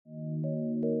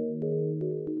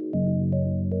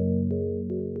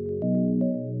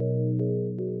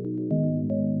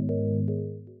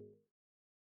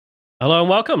Hello and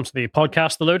welcome to the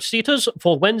podcast, The Lotus Eaters,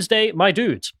 for Wednesday, my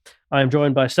dudes. I am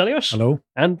joined by Stelios. Hello.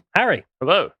 And Harry.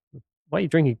 Hello. Why are you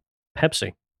drinking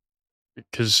Pepsi?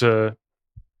 Because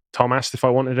Tom asked if I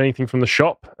wanted anything from the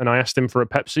shop, and I asked him for a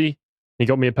Pepsi. He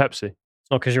got me a Pepsi. It's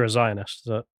not because you're a Zionist,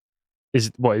 is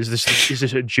it? Is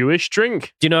this a Jewish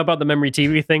drink? Do you know about the memory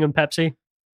TV thing on Pepsi?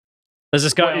 There's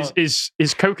this guy. Is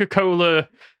Coca-Cola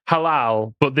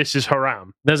halal, but this is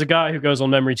haram? There's a guy who goes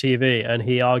on memory TV and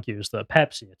he argues that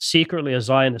Pepsi is secretly a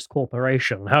Zionist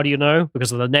corporation. How do you know?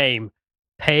 Because of the name.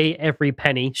 Pay every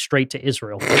penny straight to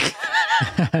Israel.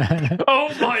 Oh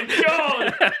my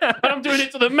god! I'm doing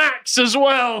it to the max as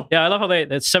well. Yeah, I love how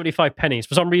it's 75 pennies.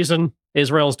 For some reason,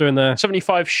 Israel's doing the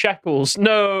 75 shekels.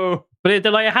 No, but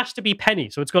it has to be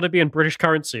pennies, so it's got to be in British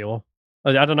currency, or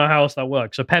I don't know how else that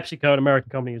works. So PepsiCo, an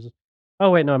American company, uses. Oh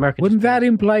wait, no, American. Wouldn't that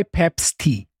imply Pep's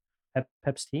tea?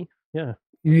 Pep's tea? Yeah.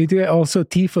 You need to also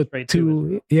tea for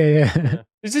two. Yeah.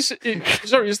 Is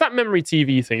that memory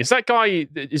TV thing? Is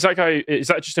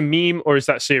that just a meme or is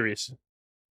that serious?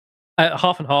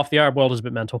 Half and half. The Arab world is a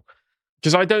bit mental.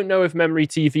 Because I don't know if memory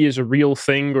TV is a real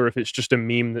thing or if it's just a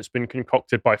meme that's been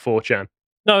concocted by 4chan.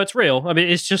 No, it's real. I mean,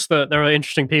 it's just that there are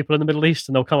interesting people in the Middle East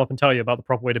and they'll come up and tell you about the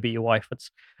proper way to beat your wife.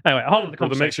 Anyway, hold on the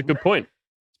conversation. That makes a good point.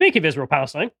 Speaking of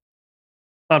Israel-Palestine,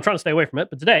 I'm trying to stay away from it,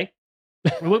 but today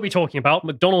we will be talking about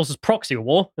McDonald's proxy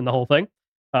war in the whole thing.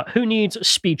 Who needs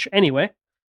speech anyway?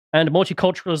 And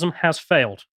multiculturalism has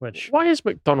failed. Why is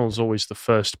McDonald's always the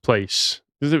first place?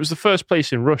 Because it was the first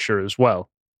place in Russia as well.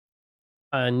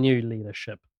 New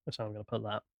leadership. That's how I'm going to put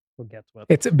that. We'll get to it.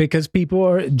 It's because people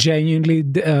are genuinely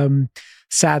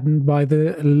saddened by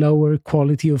the lower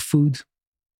quality of food.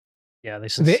 Yeah,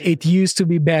 it used to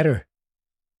be better.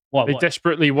 They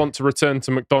desperately want to return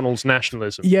to McDonald's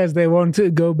nationalism. Yes, they want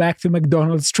to go back to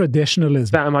McDonald's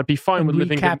traditionalism. That might be fine with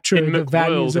living in the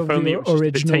values of the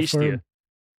original firm.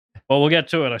 Well, we'll get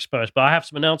to it, I suppose. But I have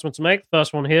some announcements to make. The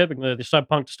first one here, the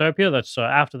Cyberpunk Dystopia, that's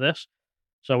after this.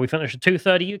 So we finish at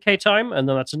 2:30 UK time, and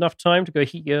then that's enough time to go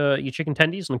heat your chicken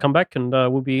tendies and come back, and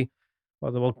we'll be...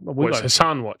 Is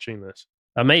Hassan watching this?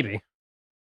 Maybe.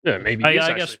 Yeah, maybe.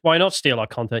 I guess, why not steal our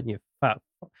content, you fat...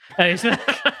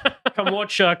 Come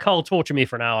watch Carl torture me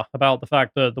for an hour about the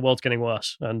fact that the world's getting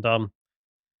worse, and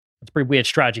it's a pretty weird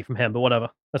strategy from him, but whatever.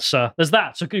 There's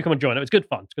that, so you come and join it. It's good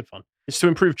fun. It's to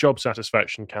improve job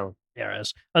satisfaction, Callum. Yeah, it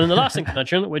is. And then the last thing to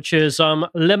mention, which is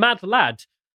Le Mad Lad.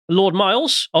 Lord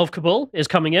Miles of Kabul is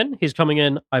coming in. He's coming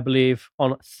in, I believe,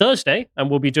 on Thursday, and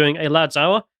we'll be doing a Lad's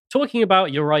Hour talking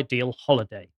about your ideal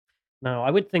holiday. Now,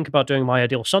 I would think about doing my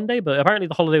ideal Sunday, but apparently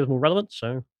the holiday was more relevant,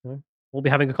 so we'll be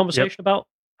having a conversation about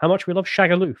how much we love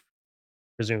Shagaloof,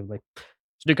 presumably.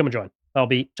 So do come and join. That'll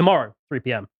be tomorrow, 3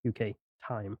 p.m. UK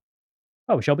time.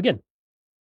 Oh, we shall begin.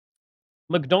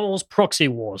 McDonald's proxy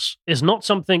wars is not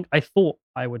something I thought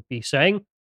I would be saying.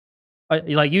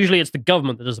 Usually it's the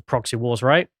government that does the proxy wars,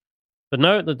 right? But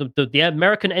no, the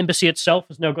American embassy itself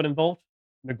has now got involved,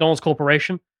 McDonald's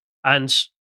Corporation, and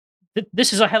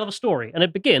this is a hell of a story. And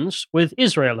it begins with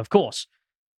Israel, of course.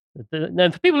 Now,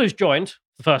 for people who's joined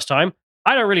for the first time,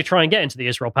 I don't really try and get into the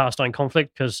Israel-Palestine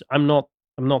conflict because I'm not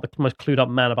the most clued up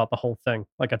man about the whole thing.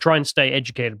 I try and stay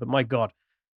educated, but my God,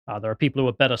 there are people who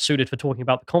are better suited for talking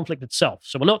about the conflict itself.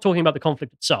 So we're not talking about the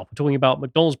conflict itself. We're talking about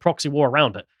McDonald's proxy war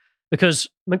around it. Because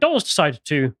McDonald's decided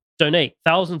to donate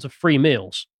thousands of free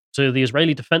meals to the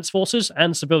Israeli Defense Forces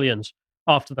and civilians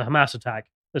after the Hamas attack,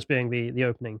 as being the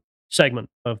opening segment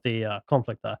of the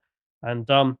conflict there.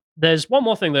 And there's one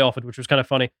more thing they offered, which was kind of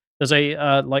funny. There's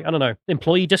a,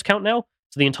 employee discount now.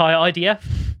 So the entire IDF,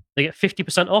 they get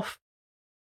 50% off.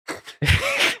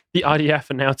 The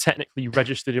IDF are now technically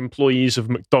registered employees of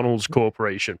McDonald's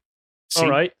Corporation. All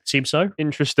right. Seems so.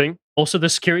 Interesting. Also the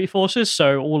security forces,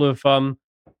 so all of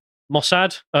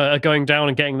Mossad are going down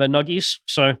and getting their nuggies.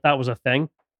 So that was a thing.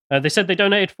 They said they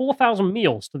donated 4,000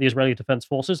 meals to the Israeli Defense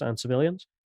Forces and civilians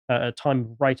at time of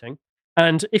writing.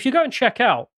 And if you go and check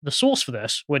out the source for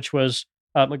this, which was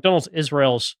McDonald's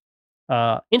Israel's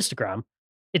Instagram,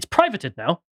 it's privated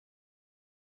now.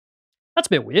 That's a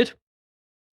bit weird.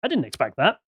 I didn't expect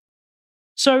that.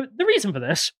 So the reason for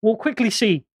this, we'll quickly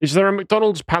see. Is there a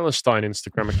McDonald's Palestine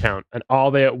Instagram account? And are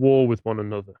they at war with one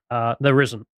another? There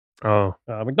isn't. Oh.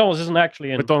 McDonald's isn't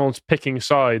actually in... McDonald's picking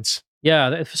sides.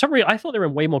 Yeah, for some reason, I thought they were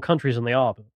in way more countries than they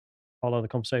are, but I'll follow the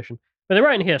conversation. But they're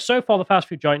right in here. So far, the fast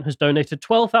food giant has donated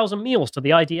 12,000 meals to the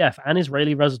IDF and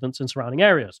Israeli residents in surrounding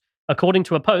areas, according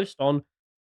to a post on,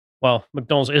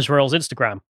 McDonald's Israel's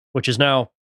Instagram, which is now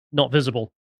not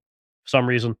visible for some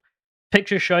reason.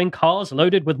 Pictures showing cars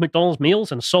loaded with McDonald's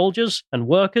meals and soldiers and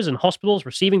workers in hospitals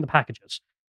receiving the packages.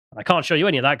 And I can't show you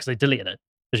any of that because they deleted it,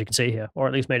 as you can see here, or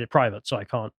at least made it private, so I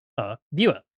can't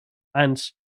view it. And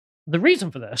the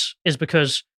reason for this is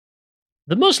because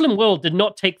the Muslim world did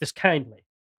not take this kindly.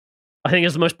 I think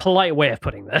is the most polite way of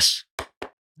putting this.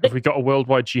 Have we got a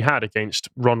worldwide jihad against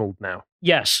Ronald now?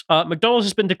 Yes, McDonald's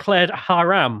has been declared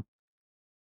haram,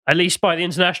 at least by the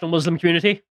international Muslim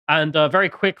community. And very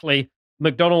quickly,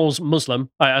 McDonald's Muslim,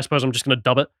 I suppose I'm just going to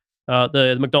dub it,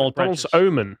 the McDonald's branches.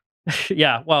 Oman.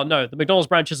 Yeah, well, no, the McDonald's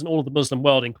branches in all of the Muslim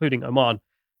world, including Oman,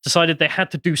 decided they had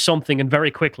to do something and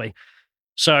very quickly.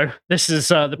 So this is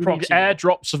the proxy.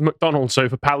 Airdrops of McDonald's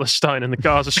over Palestine and the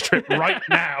Gaza Strip right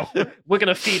now. We're going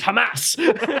to feed Hamas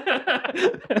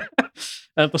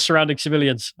and the surrounding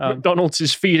civilians. McDonald's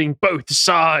is feeding both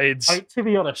sides. To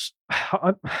be honest,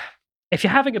 if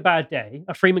you're having a bad day,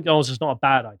 a free McDonald's is not a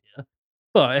bad idea.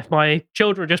 But if my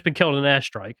children have just been killed in an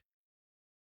airstrike,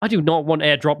 I do not want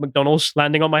airdrop McDonald's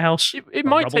landing on my house. It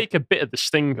might take a bit of the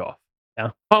sting off. Yeah.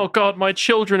 Oh God, my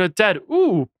children are dead.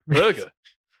 Ooh, burger.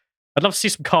 I'd love to see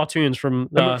some cartoons from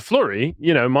McFlurry,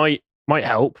 might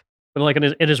help. But like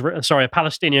a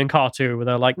Palestinian cartoon where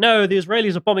they're like, no, the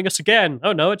Israelis are bombing us again.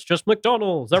 Oh no, it's just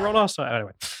McDonald's. They're on our side.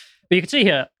 Anyway, but you can see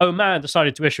here, Oman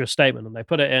decided to issue a statement, and they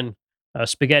put it in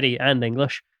spaghetti and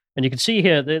English. And you can see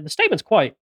here the statement's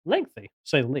quite lengthy, to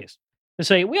say the least. They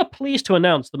say, we are pleased to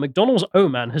announce that McDonald's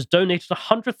Oman has donated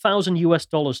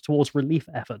 $100,000 towards relief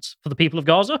efforts for the people of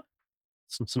Gaza.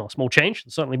 It's not a small change.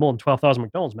 It's certainly more than 12,000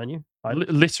 McDonald's menu.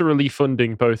 Literally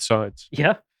funding both sides.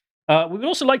 Yeah. We would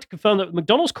also like to confirm that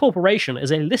McDonald's Corporation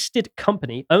is a listed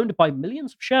company owned by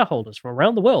millions of shareholders from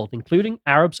around the world, including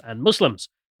Arabs and Muslims.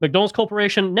 McDonald's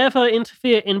Corporation never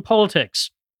interfere in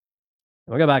politics.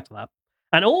 We'll go back to that.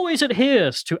 And always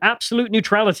adheres to absolute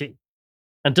neutrality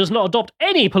and does not adopt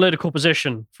any political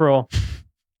position for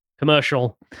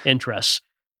commercial interests.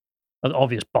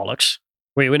 Obvious bollocks.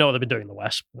 We know what they've been doing in the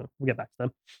West. We'll get back to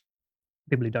them.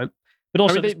 People who don't. But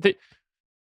also,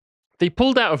 they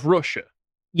pulled out of Russia.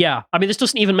 Yeah. I mean, this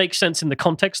doesn't even make sense in the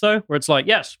context, though, where it's like,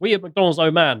 yes, we at McDonald's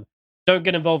Oman don't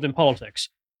get involved in politics.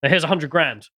 Now, here's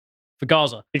 $100,000 for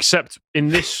Gaza. Except in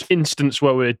this instance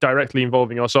where we're directly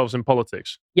involving ourselves in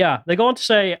politics. Yeah. They go on to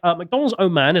say McDonald's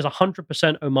Oman is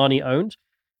 100% Omani owned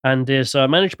and is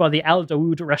managed by the Al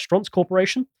Dawood Restaurants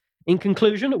Corporation. In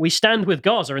conclusion, we stand with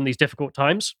Gaza in these difficult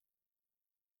times.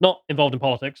 Not involved in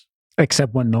politics.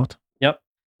 Except when not. Yep.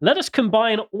 Let us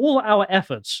combine all our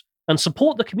efforts and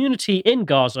support the community in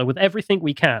Gaza with everything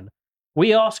we can.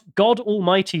 We ask God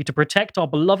Almighty to protect our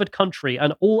beloved country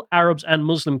and all Arabs and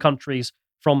Muslim countries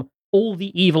from all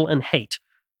the evil and hate.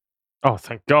 Oh,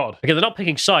 thank God. Okay, they're not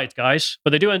picking sides, guys,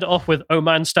 but they do end it off with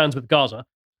Oman stands with Gaza.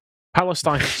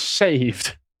 Palestine is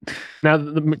saved. Now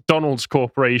that the McDonald's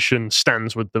Corporation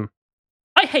stands with them.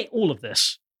 I hate all of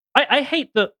this. I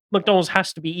hate that McDonald's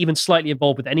has to be even slightly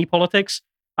involved with any politics.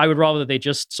 I would rather they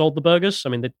just sold the burgers. I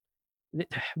mean,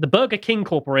 the Burger King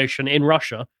Corporation in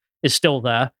Russia is still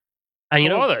there.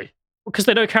 And are they? Because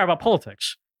they don't care about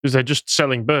politics. Because they're just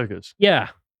selling burgers. Yeah.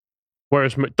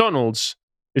 Whereas McDonald's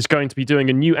is going to be doing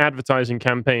a new advertising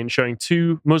campaign showing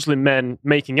two Muslim men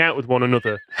making out with one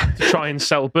another to try and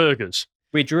sell burgers.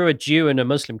 We drew a Jew and a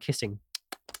Muslim kissing.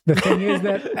 The thing is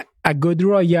that a good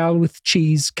Royale with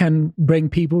cheese can bring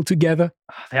people together.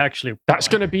 That's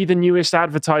going to be the newest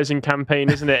advertising campaign,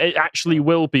 isn't it? It actually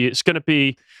will be. It's going to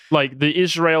be like the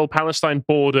Israel-Palestine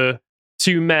border.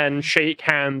 Two men shake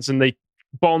hands and they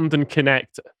bond and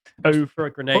connect over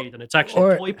a grenade, and it's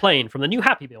actually a toy plane from the new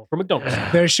Happy Meal from McDonald's.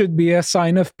 There should be a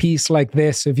sign of peace like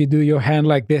this if you do your hand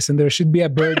like this, and there should be a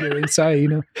burger inside,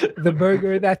 the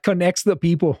burger that connects the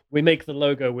people. We make the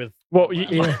logo with... Well,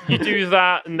 you do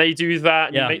that, and they do that,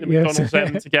 and you make the McDonald's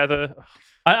M together.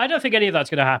 I don't think any of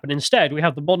that's going to happen. Instead, we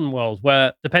have the modern world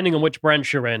where, depending on which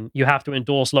branch you're in, you have to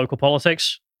endorse local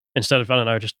politics instead of, I don't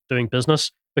know, just doing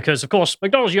business. Because, of course,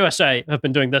 McDonald's USA have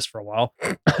been doing this for a while.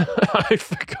 I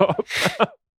forgot.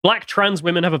 Black trans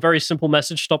women have a very simple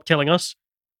message: stop killing us.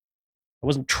 I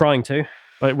wasn't trying to.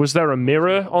 Like, was there a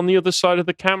mirror on the other side of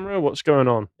the camera? What's going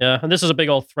on? Yeah, and this is a big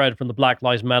old thread from the Black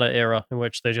Lives Matter era in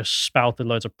which they just spouted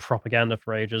loads of propaganda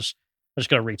for ages. I'm just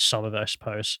going to read some of it, I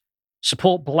suppose.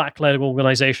 Support black-led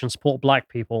organizations, support black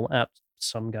people, at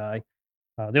some guy.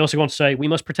 They also go on to say, we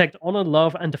must protect, honor,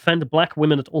 love, and defend black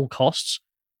women at all costs,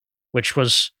 which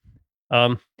was,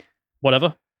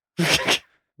 whatever.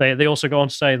 They also go on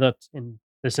to say that in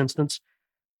this instance,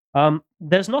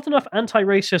 there's not enough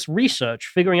anti-racist research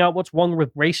figuring out what's wrong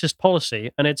with racist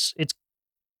policy, and it's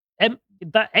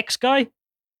that X guy,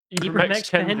 Ibram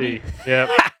X. Kendi, yeah,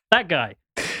 that guy.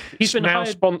 He's been now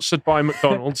sponsored by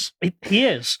McDonald's. He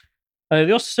is.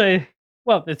 They also say,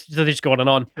 well, they just go on and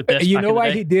on with this. You know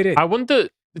why he did it? I wonder.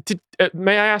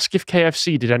 May I ask if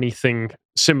KFC did anything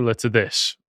similar to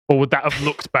this, Or would that have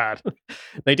looked bad?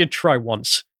 They did try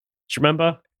once. Do you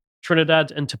remember?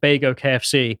 Trinidad and Tobago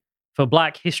KFC for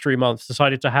Black History Month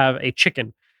decided to have a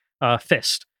chicken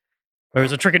fist. There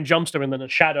was a chicken jumpster and then a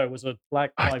shadow was a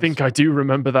black. I think I do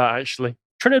remember that, actually.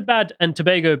 Trinidad and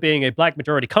Tobago, being a black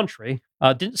majority country,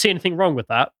 didn't see anything wrong with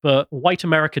that, but white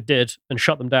America did and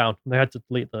shut them down. They had to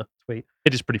delete the tweet.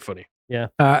 It is pretty funny. Yeah.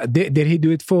 Did he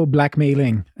do it for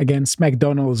blackmailing against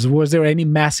McDonald's? Was there any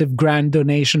massive grand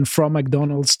donation from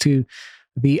McDonald's to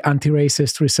the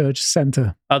Anti-Racist Research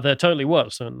Center? There totally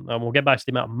was, and we'll get back to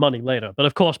the amount of money later. But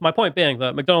of course, my point being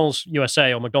that McDonald's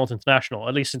USA or McDonald's International,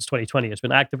 at least since 2020, has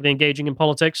been actively engaging in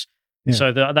politics. Yeah.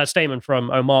 So that statement from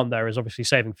Oman there is obviously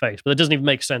saving face, but it doesn't even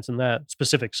make sense in their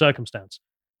specific circumstance.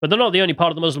 But they're not the only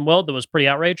part of the Muslim world that was pretty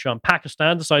outraged.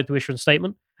 Pakistan decided to issue a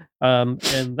statement, and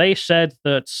they said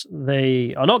that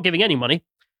they are not giving any money,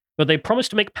 but they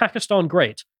promised to make Pakistan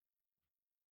great.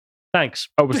 Thanks.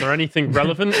 Oh, was there anything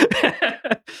relevant?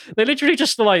 They literally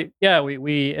just like, yeah,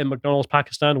 we in McDonald's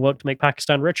Pakistan work to make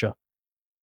Pakistan richer.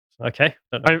 Okay.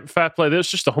 Fair play.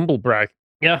 That's just a humble brag.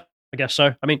 Yeah, I guess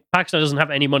so. I mean, Pakistan doesn't have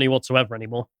any money whatsoever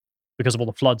anymore because of all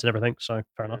the floods and everything, so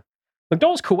fair enough.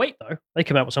 McDonald's Kuwait, though, they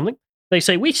came out with something. They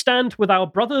say, we stand with our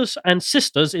brothers and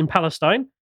sisters in Palestine,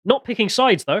 not picking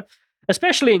sides, though,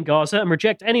 especially in Gaza, and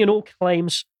reject any and all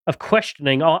claims of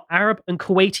questioning our Arab and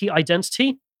Kuwaiti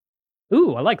identity.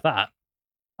 Ooh, I like that.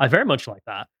 I very much like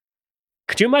that.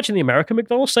 Could you imagine the American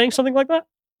McDonald's saying something like that?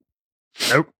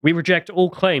 Nope. We reject all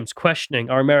claims questioning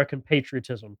our American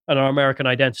patriotism and our American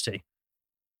identity.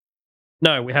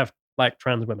 No, we have like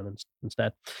trans women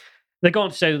instead. They go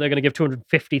on to say that they're going to give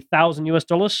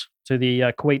 $250,000 to the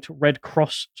Kuwait Red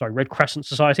Crescent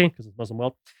Society, because it's the Muslim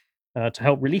world, to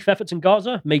help relief efforts in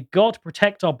Gaza. May God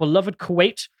protect our beloved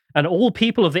Kuwait and all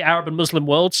people of the Arab and Muslim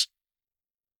worlds.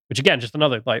 Which again, just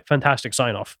another like fantastic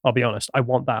sign off. I'll be honest, I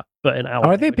want that, but in our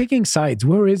are they picking sides?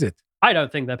 Where is it? I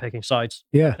don't think they're picking sides.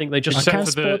 Yeah, I think they just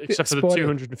except for the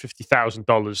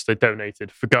 $250,000 they donated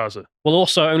for Gaza. Well,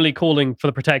 also only calling for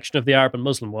the protection of the Arab and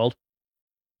Muslim world.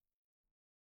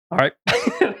 All right.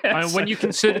 When you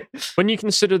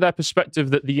consider their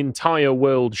perspective that the entire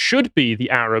world should be the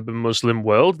Arab and Muslim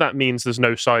world, that means there's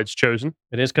no sides chosen.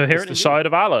 It is coherent. It's the side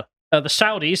of Allah. The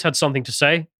Saudis had something to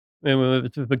say.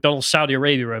 McDonald's Saudi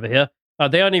Arabia over here.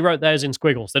 They only wrote theirs in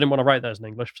squiggles. They didn't want to write theirs in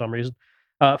English for some reason.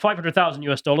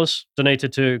 $500,000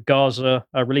 donated to Gaza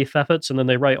relief efforts, and then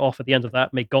they write off at the end of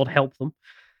that, may God help them.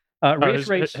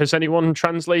 Has anyone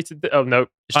translated? Oh, no,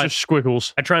 it's just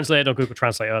squiggles. I translated on Google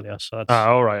Translate earlier, so that's...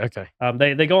 all right, okay.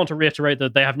 They go on to reiterate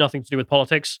that they have nothing to do with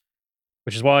politics,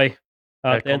 which is why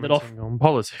they ended off on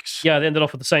politics. Yeah, they ended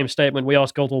off with the same statement. We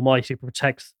ask God Almighty to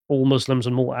protect all Muslims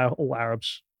and all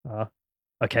Arabs.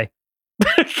 Okay.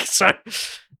 So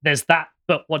there's that.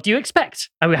 But what do you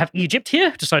expect? And we have Egypt here,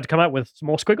 decided to come out with some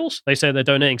more squiggles. They say they're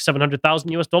donating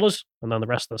 $700,000, and then the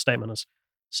rest of the statement is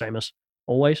the same as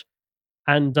always.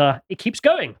 And it keeps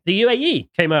going. The UAE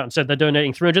came out and said they're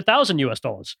donating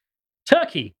 $300,000.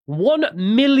 Turkey, $1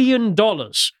 million.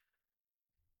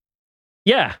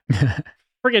 Yeah.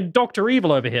 Friggin' Dr.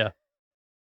 Evil over here.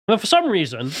 But for some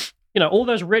reason, all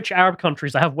those rich Arab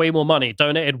countries that have way more money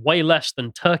donated way less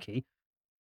than Turkey,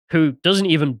 who doesn't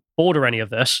even border any of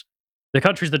this. The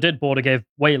countries that did border gave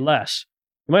way less.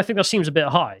 You might think that seems a bit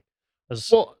high. There's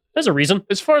a reason.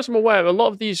 As far as I'm aware, a lot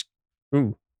of these...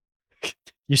 Ooh.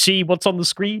 You see what's on the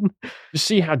screen? You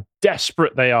see how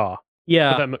desperate they are for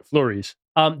their McFlurries.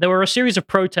 There were a series of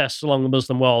protests along the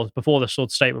Muslim world before this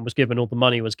sort of statement was given, all the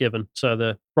money was given, so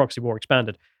the proxy war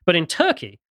expanded. But in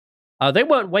Turkey, they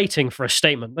weren't waiting for a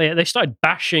statement. They started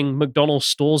bashing McDonald's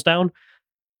stores down.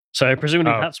 So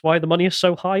presumably that's why the money is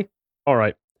so high. All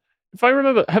right. If I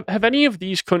remember, have any of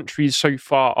these countries so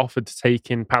far offered to take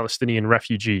in Palestinian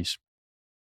refugees?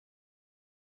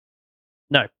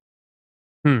 No.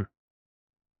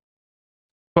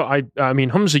 But I mean,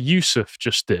 Hamza Yusuf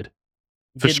just did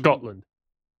for Scotland.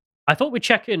 I thought we'd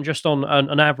check in just on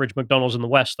an average McDonald's in the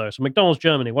West, though. So McDonald's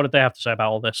Germany, what did they have to say about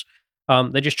all this?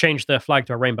 They just changed their flag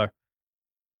to a rainbow,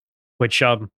 which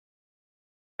I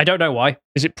don't know why.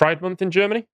 Is it Pride Month in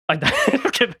Germany? I'm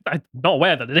not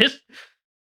aware that it is.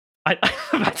 I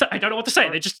don't know what to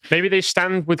say. Maybe they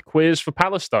stand with queers for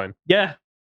Palestine. Yeah,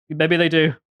 maybe they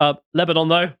do. Lebanon,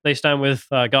 though, they stand with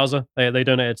Gaza. They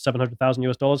donated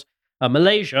 $700,000.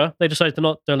 Malaysia, they decided to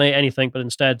not donate anything, but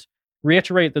instead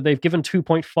reiterate that they've given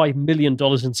 $2.5 million in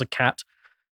zakat.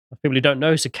 If people who don't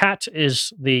know, zakat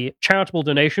is the charitable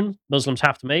donation Muslims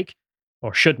have to make,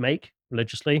 or should make,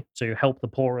 religiously, to help the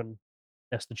poor and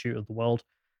destitute of the world.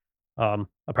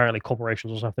 Apparently,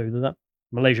 corporations also have to do that.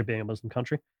 Malaysia being a Muslim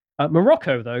country.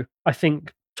 Morocco, though, I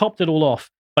think topped it all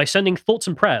off by sending thoughts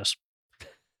and prayers.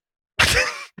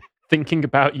 Thinking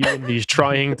about you in these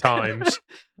trying times.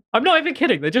 I'm not even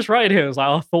kidding. They're just right here. It's like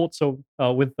our thoughts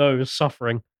are with those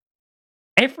suffering.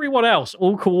 Everyone else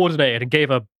all coordinated and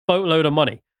gave a boatload of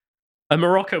money. And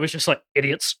Morocco was just like,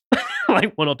 idiots.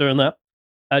 Like, we're not doing that.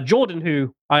 Jordan,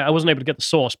 who I wasn't able to get the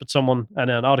source, but someone and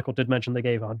an article did mention they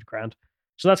gave $100,000.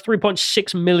 So that's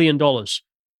 $3.6 million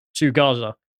to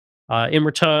Gaza. In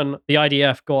return, the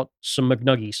IDF got some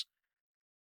McNuggies.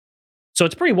 So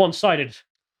it's a pretty one-sided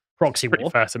proxy Pretty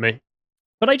war. fair to me.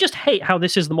 But I just hate how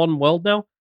this is the modern world now.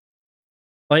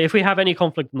 Like, if we have any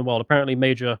conflict in the world, apparently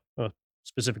major,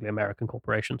 specifically American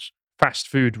corporations. Fast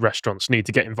food restaurants need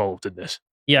to get involved in this.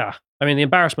 Yeah. I mean, the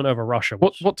embarrassment over Russia.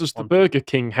 What does the Burger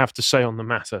King have to say on the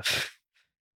matter?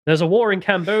 There's a war in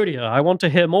Cambodia. I want to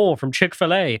hear more from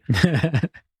Chick-fil-A.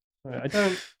 I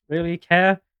don't really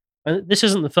care. And this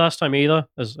isn't the first time either,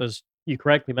 as you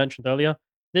correctly mentioned earlier.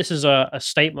 This is a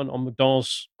statement on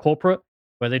McDonald's corporate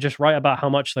where they just write about how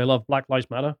much they love Black Lives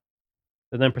Matter.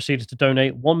 They then proceeded to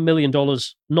donate $1 million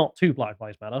not to Black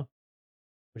Lives Matter,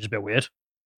 which is a bit weird.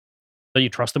 But you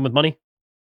trust them with money?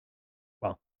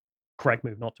 Well, correct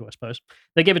move not to, I suppose.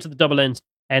 They gave it to the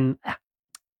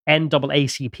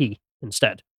NAACP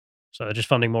instead. So they're just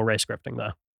funding more race scripting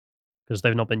there because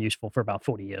they've not been useful for about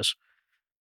 40 years.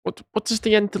 What does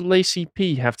the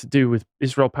NAACP have to do with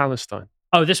Israel-Palestine?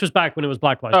 Oh, this was back when it was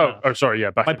Black Lives Matter. Oh, sorry, yeah.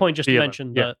 My point just to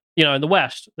mention that, in the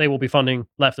West, they will be funding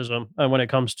leftism. And when it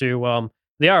comes to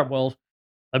the Arab world,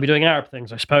 they'll be doing Arab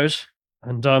things, I suppose.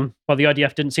 And the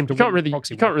IDF didn't seem to you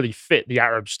can't really fit the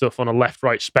Arab stuff on a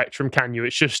left-right spectrum, can you?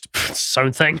 It's just its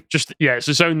own thing. It's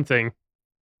its own thing.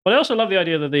 But I also love the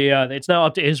idea that it's now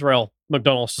up to Israel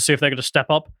McDonald's to see if they're going to step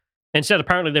up. Instead,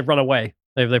 apparently, they've run away.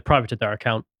 They've privated their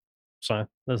account. So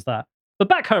there's that. But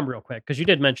back home real quick, because you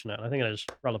did mention it. I think it is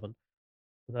relevant.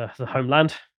 The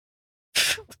homeland.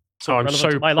 I'm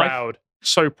so proud.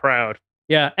 So proud.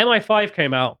 Yeah, MI5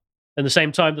 came out in the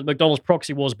same time that McDonald's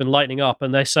proxy wars have been lightening up,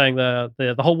 and they're saying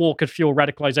the whole war could fuel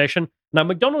radicalization. Now,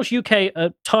 McDonald's UK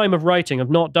at time of writing have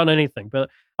not done anything, but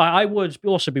I would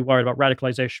also be worried about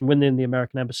radicalization within the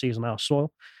American embassies on our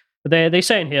soil. But they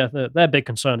say in here that their big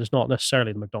concern is not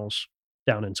necessarily the McDonald's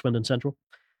down in Swindon Central.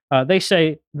 They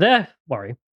say their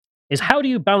worry is how do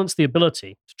you balance the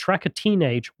ability to track a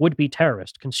teenage would-be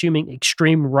terrorist consuming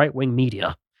extreme right-wing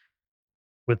media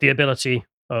with the ability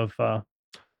of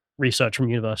research from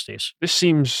universities? This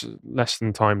seems less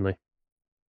than timely.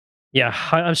 Yeah,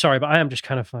 I'm sorry, but I am just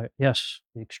kind of like, yes,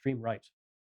 the extreme right.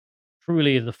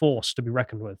 Truly the force to be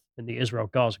reckoned with in the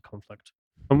Israel-Gaza conflict.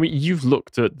 And you've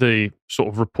looked at the sort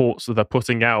of reports that they're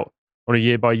putting out on a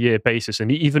year-by-year basis,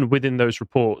 and even within those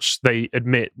reports, they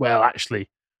admit, well, actually,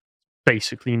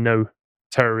 basically no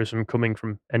terrorism coming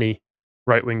from any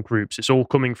right-wing groups. It's all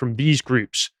coming from these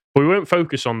groups. But we won't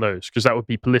focus on those because that would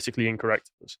be politically incorrect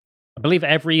of us. I believe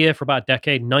every year for about a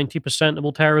decade, 90% of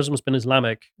all terrorism has been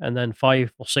Islamic, and then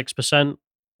 5 or 6%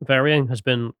 varying has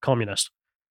been communist.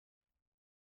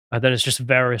 And then it's just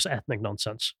various ethnic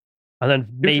nonsense. And then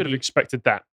Who could have expected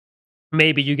that?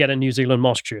 Maybe you get a New Zealand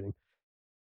mosque shooting.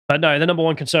 But no, the number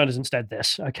one concern is instead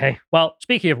this. Okay. Well,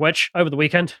 speaking of which, over the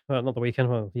weekend, not the weekend,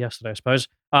 well, yesterday, I suppose,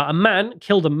 a man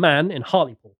killed a man in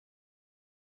Hartlepool.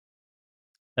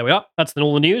 There we are. That's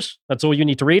all the news. That's all you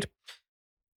need to read.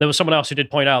 There was someone else who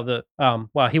did point out that,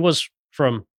 he was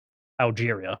from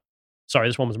Algeria. Sorry,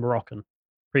 this one was Moroccan.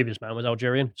 Previous man was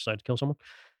Algerian, decided to kill someone.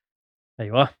 There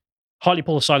you are.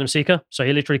 Hartlepool asylum seeker. So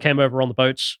he literally came over on the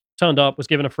boats, turned up, was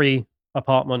given a free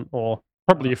apartment or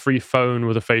probably a free phone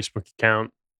with a Facebook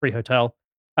account, free hotel,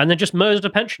 and then just murdered a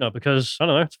pensioner because, I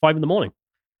don't know, it's 5 a.m.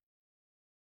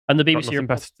 And the BBC nothing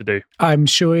better to do. I'm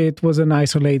sure it was an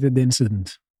isolated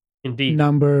incident. Indeed.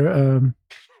 Number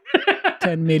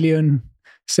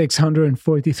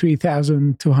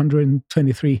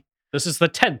 10,643,223. This is the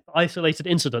 10th isolated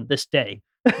incident this day.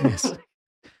 Yes.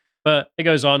 But it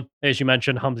goes on. As you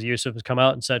mentioned, Hamza Yusuf has come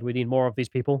out and said we need more of these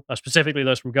people, specifically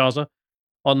those from Gaza,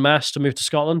 en masse to move to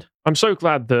Scotland. I'm so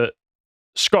glad that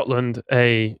Scotland,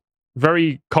 a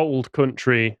very cold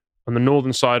country on the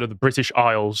northern side of the British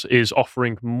Isles, is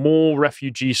offering more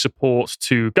refugee support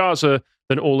to Gaza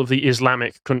than all of the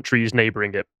Islamic countries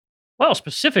neighboring it. Well,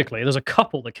 specifically, there's a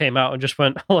couple that came out and just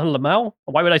went, Lamau,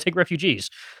 why would I take refugees?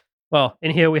 Well,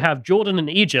 in here we have Jordan and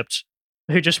Egypt,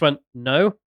 who just went,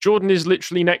 no. Jordan is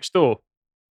literally next door.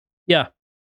 Yeah.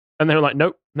 And they were like,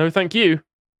 nope, no thank you.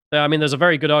 I mean, there's a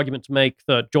very good argument to make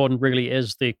that Jordan really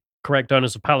is the correct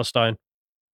owners of Palestine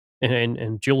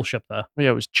in dualship there. Well,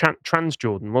 yeah, it was trans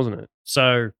Jordan, wasn't it?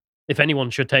 So if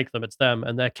anyone should take them, it's them.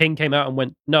 And their king came out and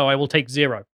went, no, I will take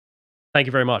 0. Thank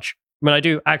you very much. I mean, I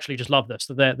do actually just love this.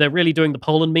 They're really doing the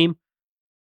Poland meme.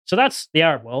 So that's the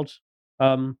Arab world.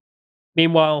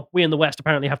 Meanwhile, we in the West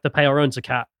apparently have to pay our own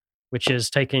zakat, which is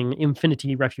taking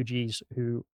infinity refugees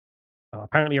who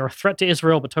apparently are a threat to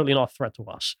Israel, but totally not a threat to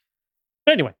us.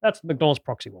 But anyway, that's the McDonald's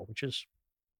proxy war, which is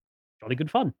jolly good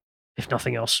fun, if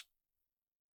nothing else.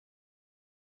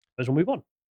 As we'll move on.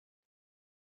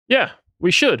 Yeah,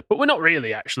 we should, but we're not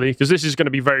really, actually, because this is going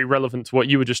to be very relevant to what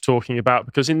you were just talking about,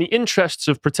 because in the interests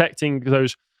of protecting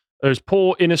those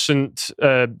poor, innocent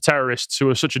terrorists who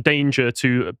are such a danger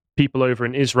to people over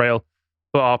in Israel,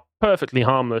 but are perfectly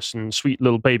harmless and sweet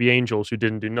little baby angels who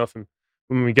didn't do nothing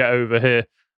when we get over here,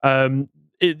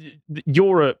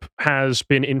 Europe has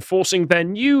been enforcing their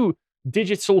new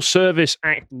Digital Service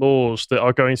Act laws that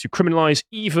are going to criminalize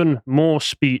even more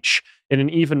speech in an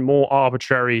even more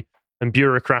arbitrary and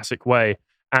bureaucratic way,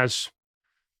 as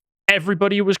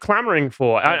everybody was clamoring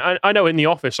for. I know in the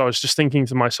office I was just thinking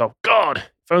to myself, God,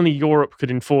 if only Europe could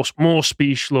enforce more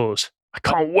speech laws. I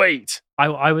can't wait.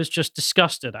 I was just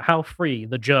disgusted at how free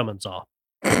the Germans are.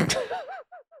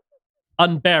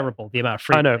 Unbearable, the amount of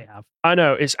freedom they have. I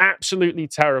know, it's absolutely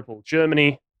terrible.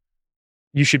 Germany,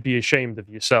 you should be ashamed of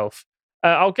yourself.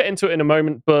 I'll get into it in a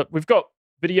moment, but we've got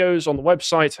videos on the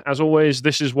website. As always,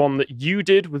 this is one that you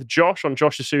did with Josh on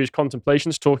Josh's series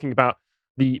Contemplations, talking about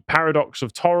the paradox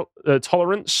of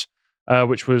tolerance,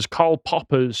 which was Karl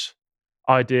Popper's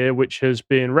idea, which has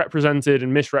been represented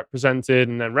and misrepresented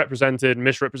and then represented and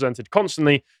misrepresented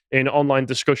constantly in online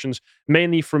discussions,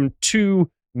 mainly from two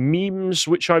memes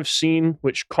which I've seen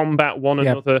which combat one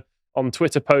another on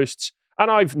Twitter posts. And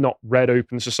I've not read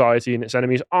Open Society and its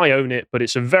Enemies. I own it, but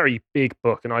it's a very big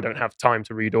book and I don't have time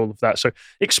to read all of that. So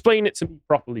explain it to me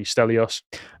properly, Stelios.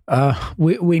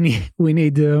 We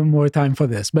need more time for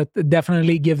this, but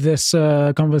definitely give this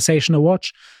conversation a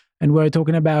watch. And we're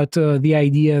talking about the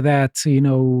idea that,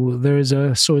 there is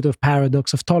a sort of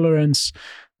paradox of tolerance,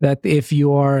 that if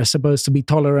you are supposed to be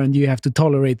tolerant, you have to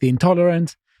tolerate the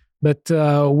intolerant. But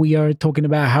we are talking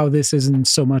about how this isn't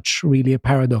so much really a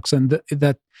paradox, and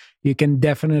that you can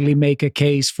definitely make a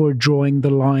case for drawing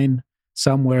the line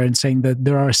somewhere and saying that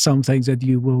there are some things that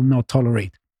you will not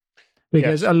tolerate.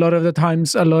 Because a lot of the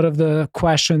times, a lot of the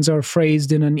questions are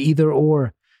phrased in an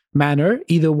either-or manner,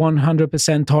 either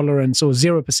 100% tolerance or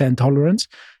 0% tolerance.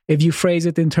 If you phrase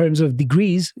it in terms of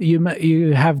degrees,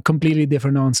 you have completely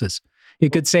different answers. You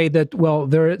could say that, well,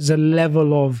 there is a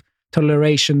level of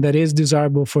toleration that is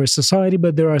desirable for a society,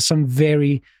 but there are some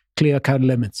very clear-cut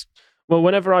limits. Well,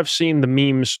 whenever I've seen the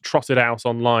memes trotted out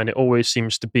online, it always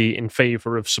seems to be in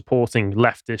favor of supporting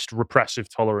leftist repressive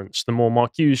tolerance, the more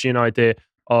Marcusian idea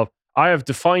of, I have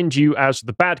defined you as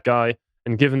the bad guy,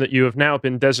 and given that you have now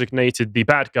been designated the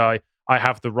bad guy, I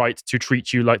have the right to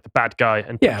treat you like the bad guy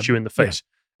and punch you in the face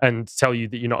and tell you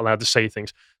that you're not allowed to say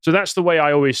things. So that's the way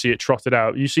I always see it trotted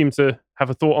out. You seem to have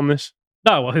a thought on this?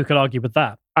 No, well, who could argue with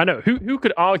that? I know. Who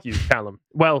could argue, Callum?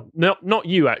 Well, not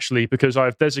you, actually, because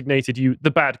I've designated you the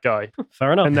bad guy.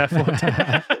 Fair enough. And therefore...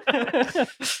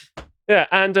 Yeah,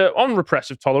 and on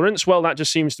repressive tolerance, well, that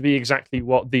just seems to be exactly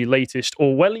what the latest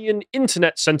Orwellian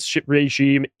internet censorship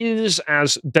regime is,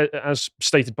 as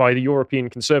stated by the European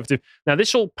Conservative. Now,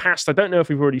 this all passed, I don't know if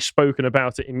we've already spoken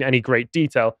about it in any great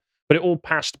detail, but it all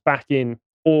passed back in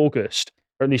August,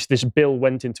 or at least this bill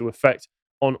went into effect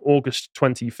on August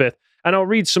 25th. And I'll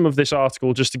read some of this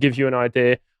article just to give you an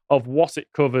idea of what it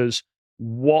covers,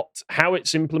 how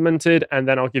it's implemented, and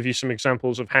then I'll give you some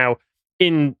examples of how,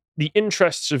 in the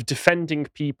interests of defending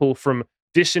people from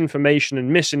disinformation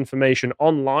and misinformation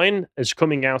online as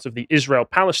coming out of the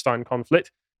Israel-Palestine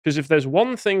conflict, because if there's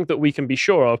one thing that we can be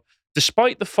sure of,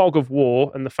 despite the fog of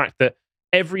war and the fact that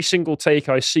every single take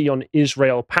I see on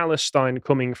Israel-Palestine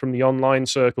coming from the online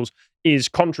circles is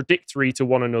contradictory to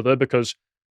one another, because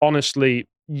honestly,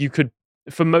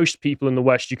 for most people in the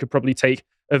West, you could probably take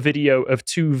a video of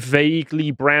two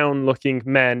vaguely brown-looking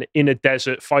men in a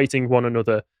desert fighting one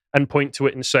another and point to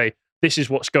it and say, this is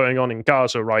what's going on in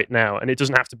Gaza right now. And it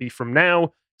doesn't have to be from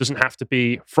now, doesn't have to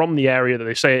be from the area that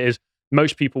they say it is.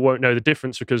 Most people won't know the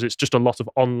difference because it's just a lot of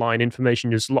online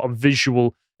information. There's a lot of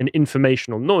visual and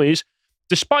informational noise.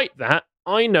 Despite that,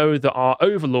 I know that our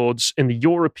overlords in the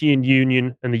European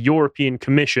Union and the European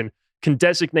Commission can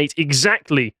designate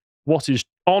exactly what is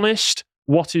honest,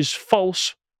 what is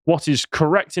false, what is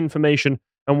correct information,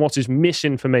 and what is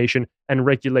misinformation, and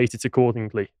regulate it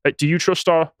accordingly. Do you trust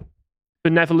our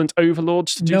benevolent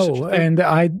overlords to do such a thing? And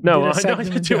I did a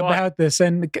segment about this,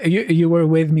 and you were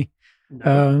with me.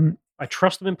 No, I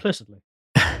trust them implicitly.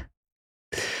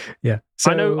 Yeah,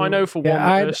 so, I know for one,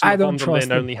 I don't von der trust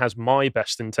Leyen only has my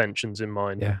best intentions in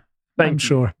mind. Yeah, I'm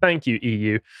sure. Thank you,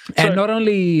 EU. And not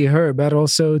only her, but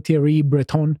also Thierry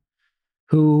Breton,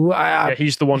 who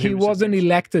he's the one. He wasn't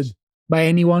elected by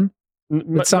anyone.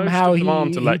 But somehow he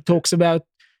talks about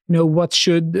what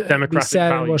should be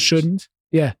said and what shouldn't.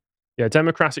 Yeah,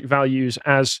 democratic values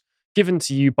as given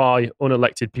to you by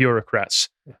unelected bureaucrats.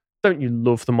 Don't you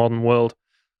love the modern world?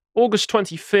 August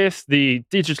 25th, the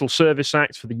Digital Service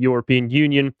Act for the European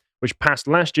Union, which passed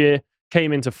last year,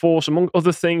 came into force. Among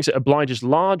other things, it obliges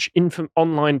large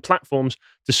online platforms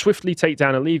to swiftly take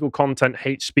down illegal content,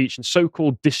 hate speech, and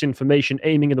so-called disinformation,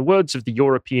 aiming, in the words of the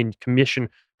European Commission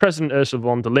President Ursula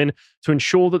von der Leyen, to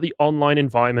ensure that the online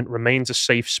environment remains a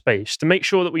safe space, to make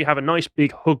sure that we have a nice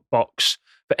big hug box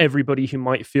for everybody who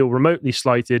might feel remotely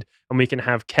slighted, and we can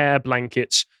have care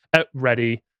blankets at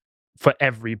ready for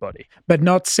everybody. But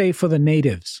not safe for the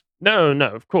natives. No,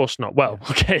 of course not. Well,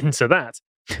 we'll get into that.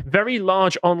 Very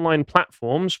large online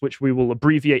platforms, which we will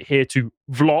abbreviate here to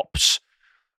VLOPs,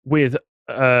 with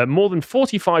more than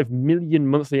 45 million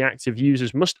monthly active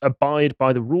users, must abide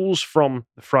by the rules from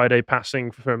the Friday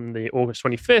passing from the August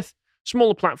 25th.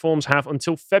 Smaller platforms have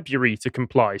until February to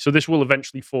comply. So this will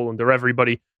eventually fall under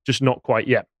everybody, just not quite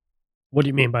yet. What do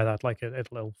you mean by that? Like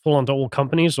it'll fall under all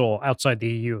companies or outside the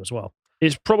EU as well?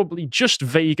 It's probably just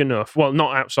vague enough. Well,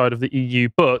 not outside of the EU,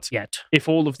 but if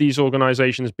all of these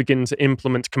organizations begin to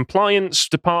implement compliance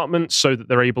departments so that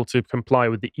they're able to comply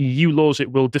with the EU laws,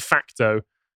 it will de facto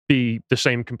be the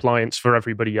same compliance for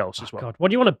everybody else as well. God, what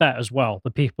do you want to bet as well?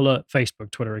 The people at Facebook,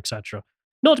 Twitter, etc.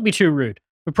 Not to be too rude,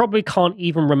 but probably can't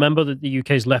even remember that the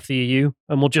UK's left the EU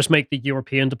and will just make the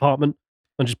European department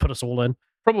and just put us all in.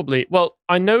 Probably. Well,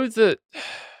 I know that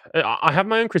I have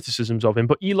my own criticisms of him,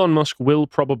 but Elon Musk will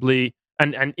probably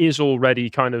and is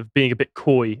already kind of being a bit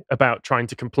coy about trying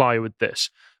to comply with this.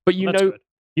 But you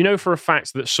know for a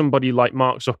fact that somebody like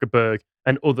Mark Zuckerberg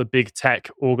and other big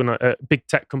tech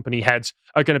company heads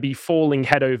are going to be falling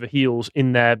head over heels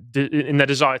in their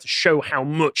desire to show how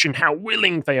much and how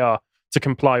willing they are to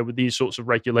comply with these sorts of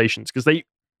regulations, because they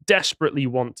desperately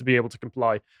want to be able to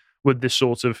comply with this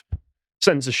sort of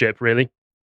censorship, really.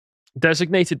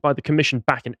 Designated by the Commission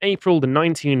back in April, the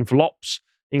 19 VLOPs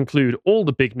include all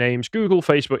the big names: Google,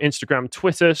 Facebook, Instagram,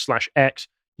 Twitter /X,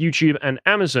 YouTube, and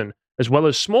Amazon, as well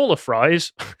as smaller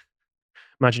fries.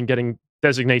 Imagine getting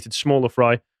designated smaller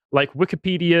fry, like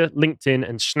Wikipedia, LinkedIn,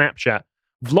 and Snapchat.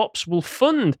 VLOPs will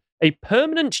fund a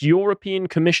permanent European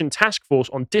Commission task force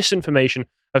on disinformation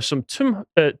of some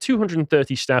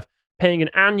 230 staff, paying an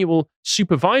annual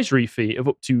supervisory fee of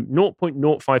up to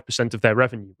 0.05% of their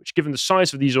revenue, which, given the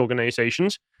size of these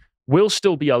organizations, will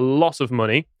still be a lot of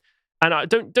money. And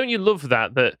don't you love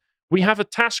that we have a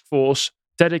task force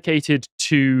dedicated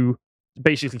to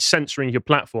basically censoring your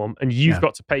platform, and you've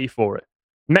got to pay for it.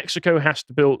 Mexico has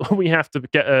to build. We have to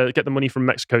get the money from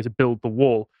Mexico to build the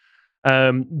wall.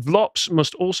 VLOPs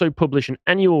must also publish an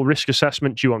annual risk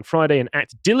assessment due on Friday and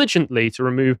act diligently to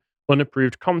remove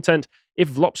unapproved content. If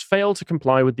VLOPs fail to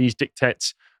comply with these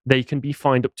dictates, they can be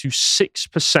fined up to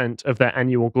 6% of their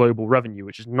annual global revenue,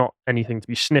 which is not anything to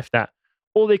be sniffed at.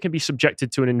 Or they can be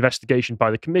subjected to an investigation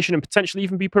by the Commission and potentially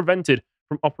even be prevented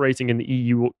from operating in the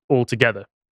EU altogether,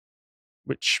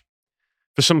 which,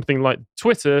 for something like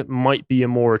Twitter, might be a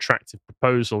more attractive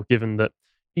proposal, given that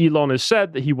Elon has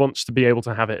said that he wants to be able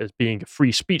to have it as being a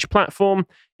free speech platform.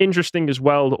 Interesting as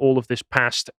well that all of this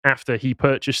passed after he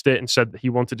purchased it and said that he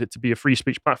wanted it to be a free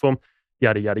speech platform,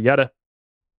 yada, yada, yada.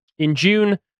 In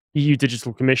June, EU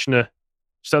Digital Commissioner,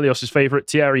 Stelios' favourite,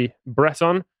 Thierry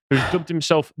Breton, who's dubbed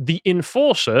himself the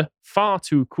Enforcer, far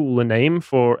too cool a name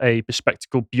for a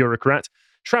bespectacled bureaucrat,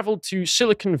 travelled to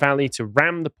Silicon Valley to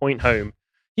ram the point home.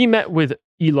 He met with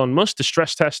Elon Musk to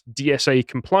stress test DSA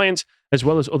compliance, as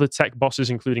well as other tech bosses,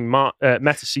 including Meta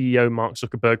CEO Mark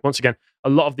Zuckerberg. Once again, a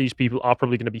lot of these people are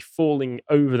probably going to be falling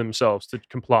over themselves to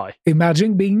comply.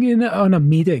 Imagine being on a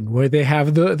meeting where they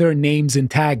have their names in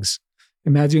tags.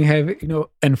 Imagine having,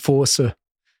 Enforcer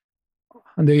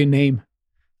under your name.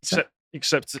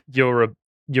 Except you're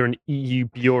an EU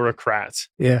bureaucrat.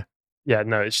 Yeah. Yeah,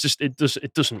 no, it's just it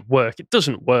doesn't work. It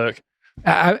doesn't work.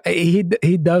 He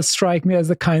does strike me as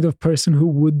the kind of person who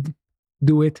would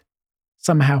do it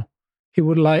somehow. He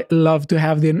would love to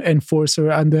have the Enforcer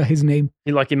under his name.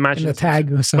 He imagines a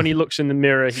tag or something. When he looks in the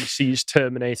mirror, he sees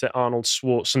Terminator Arnold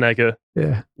Schwarzenegger.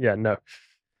 Yeah, no.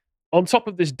 On top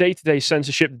of this day-to-day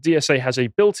censorship, the DSA has a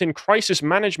built-in crisis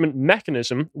management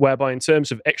mechanism whereby, in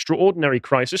terms of extraordinary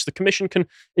crisis, the Commission can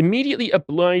immediately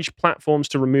oblige platforms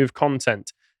to remove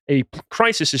content. A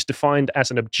crisis is defined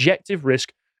as an objective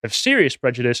risk of serious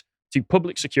prejudice to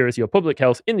public security or public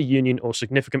health in the Union or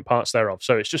significant parts thereof.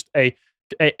 So it's just a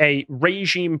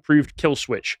regime-proved kill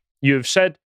switch. You have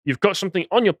said you've got something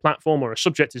on your platform, or a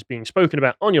subject is being spoken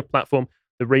about on your platform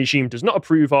the regime does not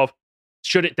approve of.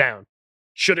 Shut it down.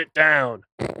 Shut it down.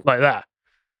 Like that.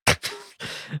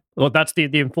 Well, that's the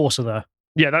enforcer there.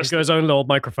 Yeah, He's that's got his own little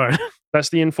microphone. that's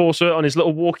the enforcer on his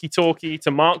little walkie-talkie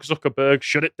to Mark Zuckerberg.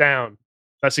 Shut it down.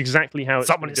 That's exactly how it's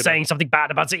Someone is saying something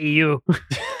bad about the EU.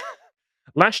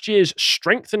 Last year's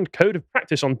strengthened code of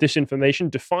practice on disinformation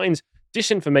defines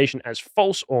disinformation as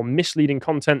false or misleading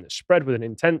content that's spread with an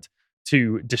intent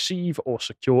to deceive or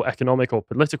secure economic or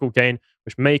political gain,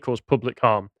 which may cause public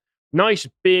harm. Nice,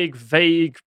 big,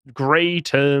 vague, grey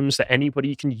terms that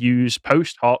anybody can use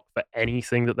post hoc for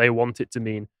anything that they want it to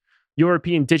mean.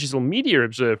 European Digital Media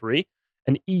Observatory,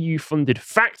 an EU-funded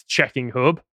fact-checking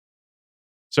hub.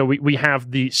 So we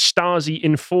have the Stasi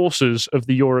enforcers of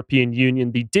the European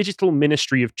Union, the Digital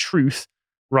Ministry of Truth,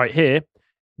 right here,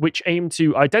 which aim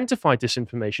to identify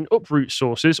disinformation, uproot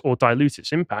sources, or dilute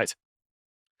its impact.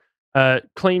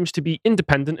 Claims to be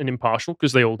independent and impartial,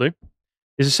 because they all do,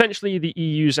 is essentially the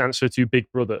EU's answer to Big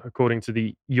Brother, according to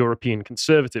the European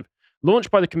Conservative.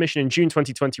 Launched by the Commission in June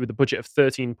 2020 with a budget of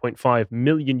 13.5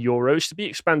 million euros to be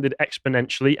expanded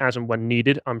exponentially as and when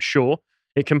needed, I'm sure,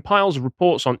 it compiles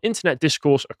reports on internet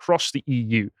discourse across the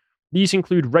EU. These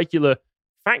include regular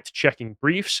fact-checking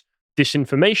briefs,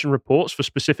 disinformation reports for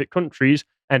specific countries,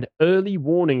 and early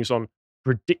warnings on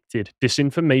predicted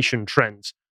disinformation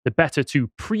trends. The better to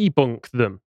pre-bunk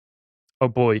them. Oh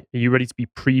boy, are you ready to be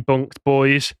pre-bunked,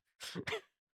 boys?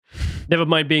 Never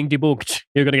mind being debunked.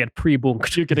 You're going to get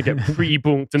pre-bunked. You're going to get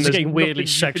pre-bunked. And it's there's getting weirdly nothing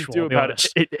sexual. you can do about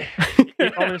it.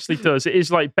 It honestly does. It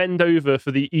is like bend over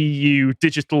for the EU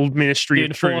Digital Ministry The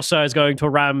of Truth. enforcer is going to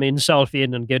ram himself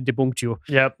in and get debunked you.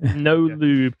 Yep, no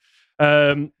lube.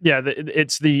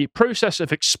 It's the process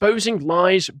of exposing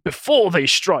lies before they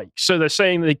strike. So they're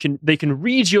saying they can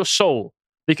read your soul.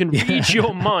 They can read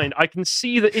your mind. I can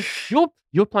see that if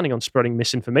you're planning on spreading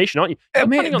misinformation, aren't you? You're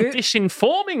planning on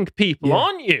disinforming people,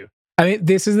 aren't you? I mean,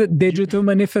 this is a digital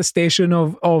manifestation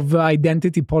of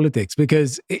identity politics,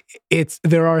 because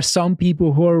there are some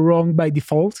people who are wrong by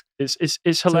default. It's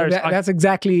hilarious. So that's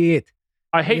exactly it.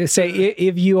 I hate to say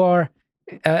if you are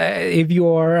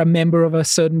a member of a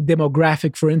certain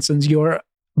demographic, for instance, you're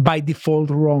by default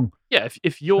wrong. Yeah,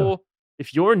 if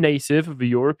you're a native of a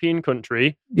European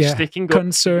country, sticking up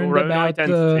concerned your own about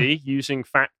identity using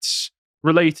facts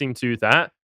relating to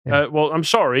that, well, I'm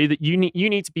sorry that you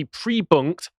need to be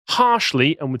pre-bunked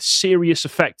harshly and with serious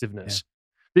effectiveness.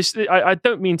 I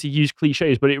don't mean to use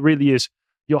cliches, but it really is.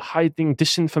 You're hiding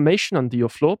disinformation under your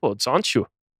floorboards, aren't you?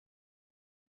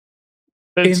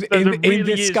 In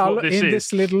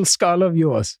this little skull of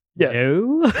yours. Yeah.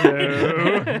 No.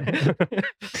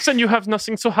 Then you have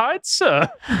nothing to hide, sir.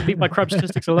 Leave my crab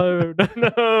statistics alone.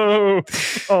 No.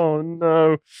 Oh,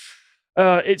 no.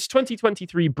 It's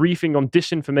 2023 briefing on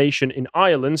disinformation in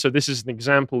Ireland. So this is an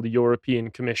example the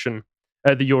European Commission,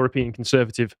 the European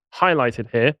Conservative highlighted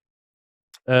here,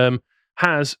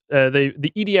 has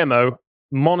the EDMO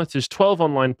monitors 12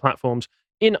 online platforms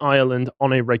in Ireland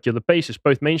on a regular basis,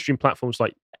 both mainstream platforms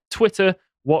like Twitter,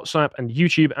 WhatsApp, and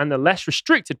YouTube, and the less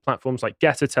restricted platforms like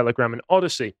Getter, Telegram, and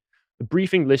Odyssey. The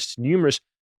briefing lists numerous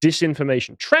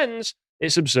disinformation trends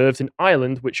it's observed in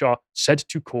Ireland, which are said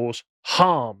to cause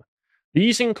harm.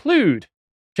 These include,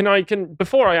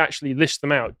 before I actually list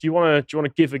them out, do you want to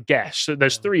give a guess? So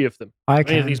there's 3 of them.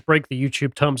 Any of these break the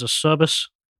YouTube terms of service?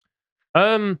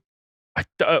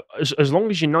 As long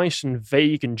as you're nice and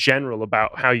vague and general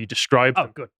about how you describe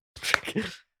them. Oh, good.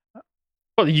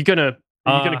 Well, are you gonna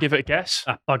give it a guess?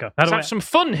 Bugger. Let's have some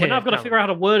fun here. Now I've got to figure out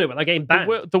how to word it without getting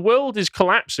banned. The world is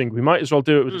collapsing. We might as well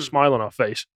do it with a smile on our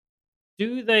face.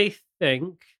 Do they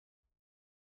think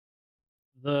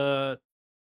the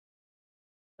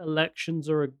elections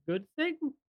are a good thing?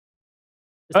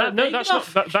 No,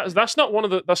 that's not one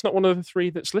of the 3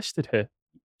 that's listed here.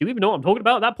 Do you even know what I'm talking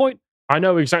about at that point? I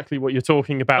know exactly what you're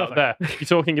talking about there. You're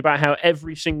talking about how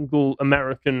every single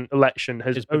American election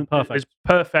is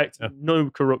perfect, no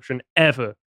corruption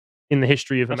ever in the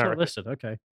history of America. Not listed,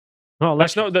 okay. Well,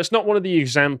 that's not one of the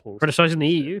examples. Criticizing the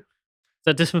EU? Is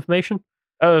that disinformation?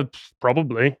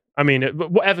 Probably. I mean,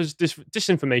 whatever's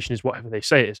disinformation is whatever they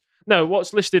say it is. No,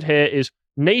 what's listed here is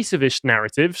nativist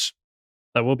narratives.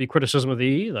 That will be criticism of the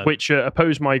EU, though. Which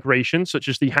oppose migration, such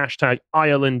as the hashtag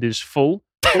Ireland is full.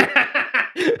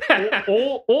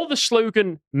 or the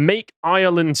slogan "Make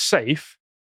Ireland Safe,"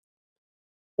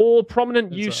 or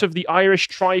prominent use of the Irish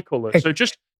tricolour. So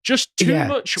just too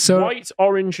much white,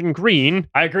 orange, and green.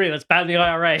 I agree. That's bad in the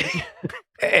IRA.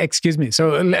 Excuse me.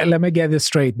 So let me get this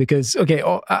straight, because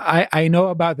I know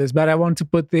about this, but I want to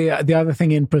put the other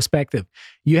thing in perspective.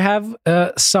 You have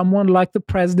someone like the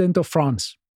president of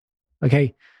France.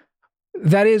 Okay,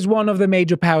 that is one of the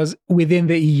major powers within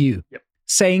the EU. Yep.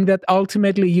 Saying that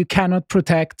ultimately you cannot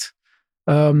protect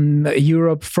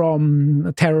Europe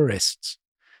from terrorists.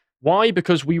 Why?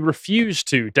 Because we refuse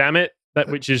to, damn it. That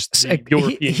which is the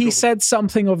European he said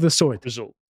something of the sort.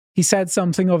 result. He said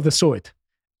something of the sort.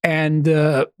 And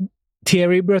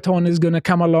Thierry Breton is going to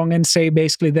come along and say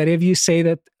basically that if you say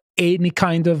that any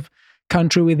kind of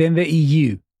country within the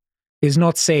EU is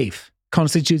not safe,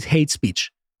 constitutes hate speech,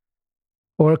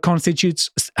 or constitutes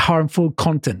harmful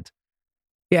content,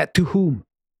 yeah, to whom?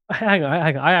 Hang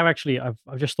on.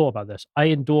 I've just thought about this. I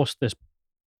endorse this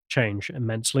change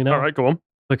immensely now. All right, go on.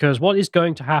 Because what is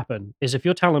going to happen is if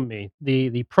you're telling me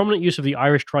the prominent use of the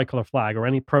Irish tricolour flag or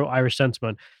any pro-Irish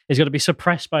sentiment is going to be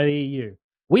suppressed by the EU,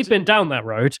 we've been down that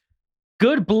road.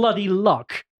 Good bloody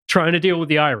luck trying to deal with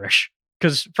the Irish.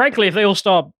 Because frankly, if they all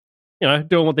start,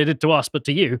 doing what they did to us, but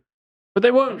to you, but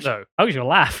they won't though. I was going to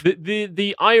laugh.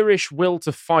 The Irish will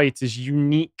to fight is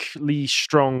uniquely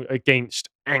strong against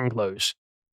Anglos.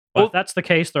 Well, if that's the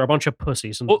case, they're a bunch of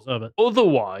pussies and deserve it.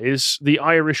 Otherwise, the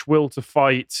Irish will to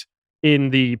fight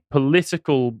in the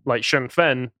political, like Sinn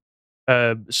Féin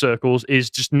circles, is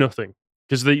just nothing.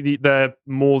 Because they're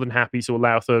more than happy to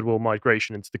allow third world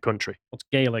migration into the country. What's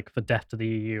Gaelic for death to the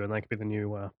EU, and that could be the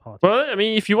new party. Well, I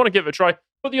mean, if you want to give it a try.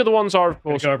 But the other ones are, of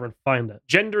course, go over and find it.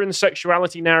 Gender and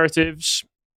sexuality narratives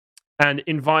and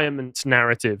environment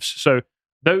narratives. So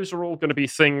those are all going to be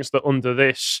things that under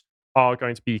this are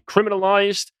going to be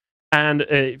criminalized. And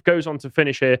it goes on to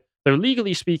finish here. Though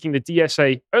legally speaking, the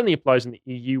DSA only applies in the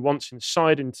EU once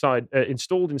installed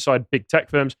inside big tech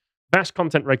firms. Vast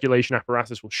content regulation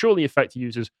apparatus will surely affect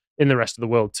users in the rest of the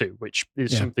world too, which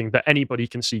is something that anybody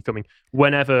can see coming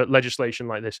whenever legislation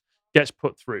like this gets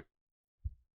put through.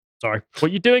 Sorry. What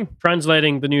are you doing?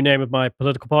 Translating the new name of my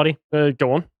political party.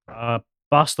 Go on.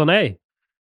 Bastonnet.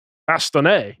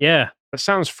 Bastonnet? Yeah. That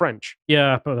sounds French.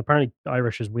 Yeah, but apparently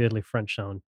Irish is weirdly French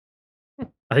sound.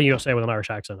 I think you got to say it with an Irish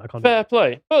accent. I can't. Fair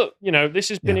play. But, this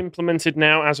has been implemented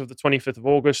now as of the 25th of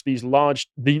August. These the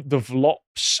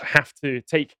VLOPs have to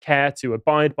take care to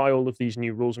abide by all of these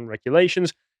new rules and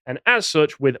regulations. And as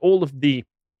such, with all of the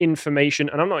information,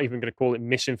 and I'm not even going to call it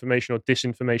misinformation or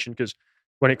disinformation, because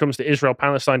when it comes to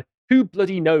Israel-Palestine, who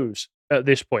bloody knows at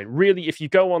this point? Really, if you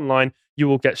go online, you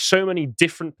will get so many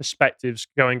different perspectives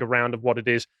going around of what it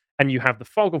is. And you have the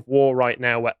fog of war right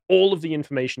now where all of the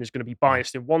information is going to be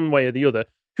biased in one way or the other.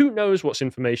 Who knows what's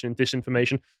information and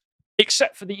disinformation?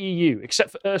 Except for the EU, except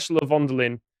for Ursula von der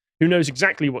Leyen, who knows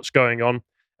exactly what's going on.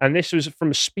 And this was from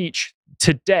a speech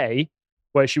today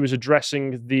where she was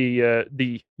addressing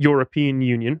the European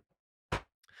Union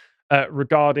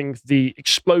regarding the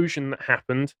explosion that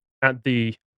happened at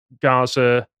the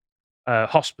Gaza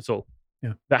hospital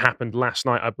that happened last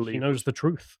night, I believe. She knows the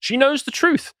truth. She knows the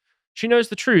truth. She knows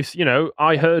the truth.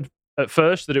 I heard at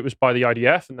first that it was by the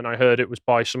IDF, and then I heard it was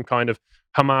by some kind of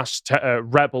Hamas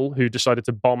rebel who decided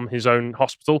to bomb his own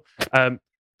hospital. I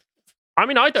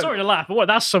mean, I don't... Sorry to laugh, but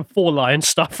that's some four-line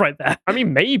stuff right there. I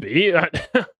mean, maybe.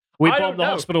 We bomb the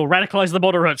hospital, radicalize the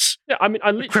moderates. Yeah, I mean,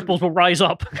 the cripples will rise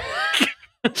up.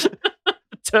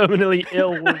 Terminally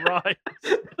ill will rise.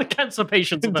 The cancer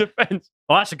patients in defense.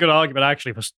 Well, that's a good argument,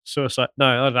 actually, for suicide. No,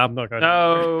 I'm not going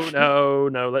to.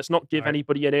 No. Let's not give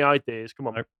anybody any ideas. Come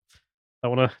on. No.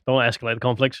 Don't want to escalate the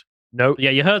conflict. No. Yeah,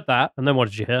 you heard that, and then what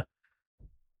did you hear?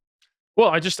 Well,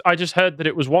 I just heard that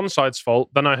it was one side's fault,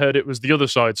 then I heard it was the other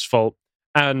side's fault.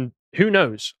 And who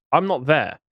knows? I'm not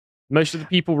there. Most of the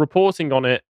people reporting on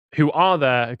it who are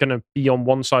there are going to be on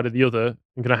one side or the other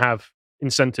and going to have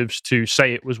incentives to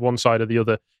say it was one side or the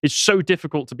other. It's so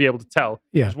difficult to be able to tell.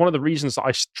 Yeah. It's one of the reasons that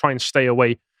I try and stay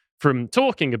away from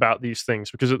talking about these things,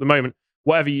 because at the moment,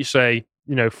 whatever you say,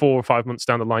 4 or 5 months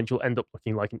down the line, you'll end up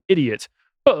looking like an idiot.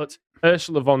 But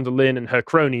Ursula von der Leyen and her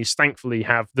cronies, thankfully,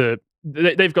 have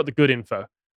they've got the good info.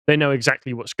 They know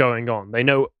exactly what's going on. They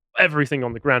know everything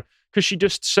on the ground, because she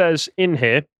just says in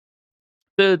here,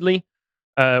 thirdly,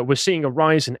 we're seeing a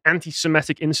rise in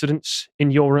anti-Semitic incidents in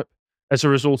Europe as a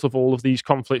result of all of these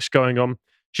conflicts going on.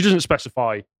 She doesn't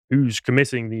specify who's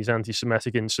committing these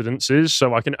anti-Semitic incidences,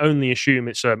 so I can only assume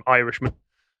it's Irishmen.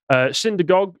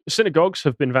 Synagogues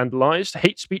have been vandalized.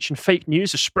 Hate speech and fake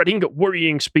news are spreading at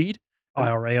worrying speed.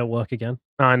 IRA at work again.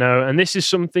 I know, and this is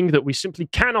something that we simply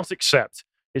cannot accept.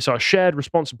 It's our shared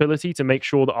responsibility to make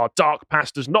sure that our dark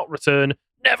past does not return.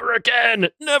 Never again!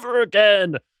 Never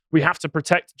again! We have to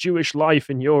protect Jewish life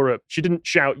in Europe. She didn't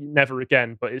shout never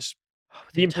again, but it's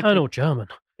the eternal German.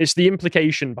 It's the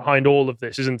implication behind all of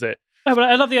this, isn't it? No, but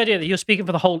I love the idea that you're speaking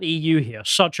for the whole EU here.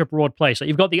 Such a broad place. Like,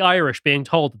 you've got the Irish being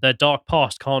told that their dark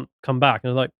past can't come back. And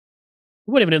they're like,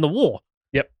 we weren't even in the war.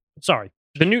 Yep. Sorry.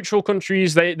 The neutral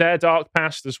countries, their dark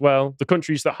past as well. The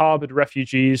countries that harbored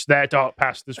refugees, their dark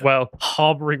past as well.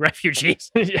 Harboring refugees.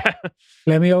 Yeah.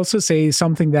 Let me also say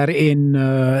something that in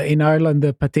Ireland,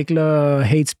 the particular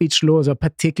hate speech laws are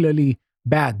particularly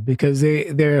bad because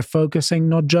they're focusing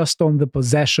not just on the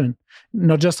possession,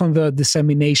 not just on the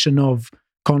dissemination of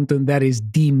content that is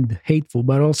deemed hateful,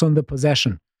 but also on the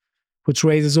possession, which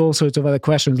raises all sorts of other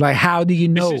questions, like how do you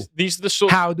know? These are the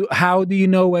sorts. How do you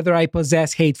know whether I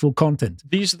possess hateful content?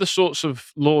 These are the sorts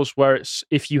of laws where it's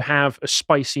if you have a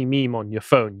spicy meme on your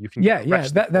phone, you can get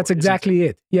arrested that's for it, exactly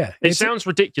it. Yeah, it sounds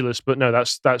ridiculous, but no,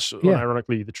 that's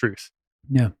ironically the truth.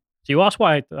 Yeah. So you asked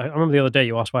why. I remember the other day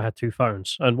you asked why I had 2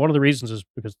 phones, and one of the reasons is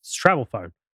because it's a travel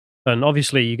phone, and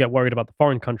obviously you get worried about the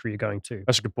foreign country you're going to.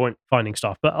 That's a good point. Finding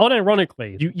stuff, but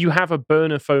unironically, You have a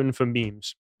burner phone for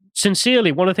memes.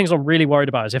 Sincerely, one of the things I'm really worried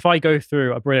about is if I go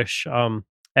through a British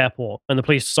airport and the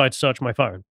police decide to search my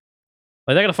phone,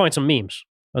 like, they're going to find some memes,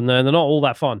 and they're not all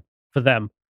that fun for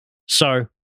them. So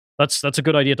that's a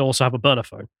good idea to also have a burner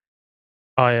phone.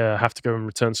 I have to go and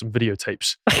return some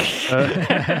videotapes.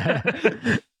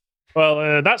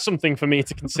 Well, that's something for me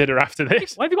to consider after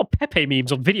this. Why have you got Pepe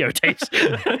memes on videotapes?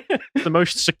 The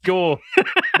most secure.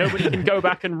 Nobody can go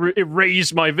back and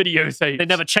erase my videotapes. They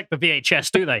never check the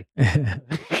VHS, do they?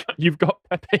 You've got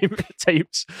Pepe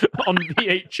tapes on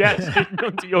VHS hidden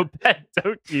under your bed,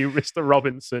 don't you, Mr.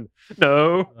 Robinson?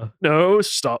 No,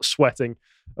 start sweating.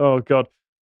 Oh, God.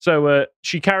 So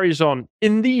she carries on.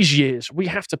 In these years, we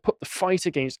have to put the fight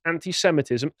against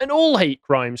anti-Semitism and all hate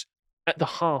crimes at the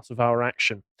heart of our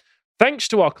action. Thanks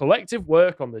to our collective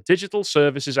work on the Digital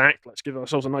Services Act, let's give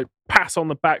ourselves a nice pat on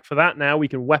the back for that now. We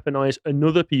can weaponize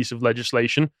another piece of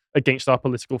legislation against our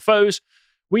political foes.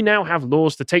 We now have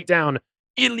laws to take down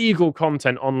illegal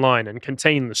content online and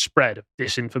contain the spread of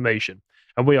disinformation.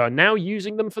 And we are now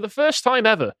using them for the first time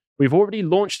ever. We've already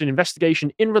launched an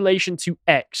investigation in relation to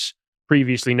X,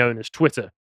 previously known as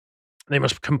Twitter. They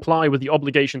must comply with the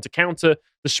obligation to counter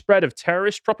the spread of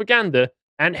terrorist propaganda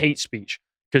and hate speech.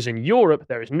 Because in Europe,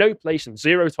 there is no place and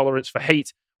zero tolerance for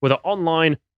hate, whether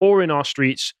online or in our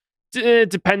streets,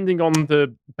 depending on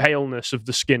the paleness of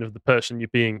the skin of the person you're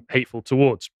being hateful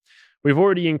towards. We've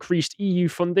already increased EU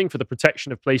funding for the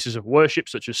protection of places of worship,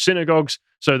 such as synagogues,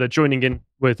 so they're joining in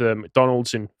with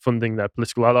McDonald's in funding their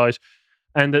political allies.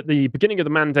 And at the beginning of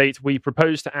the mandate, we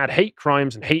propose to add hate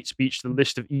crimes and hate speech to the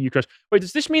list of EU crimes. Wait,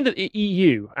 does this mean that the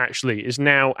EU actually is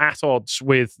now at odds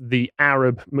with the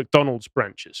Arab McDonald's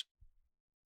branches?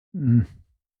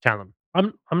 Callum,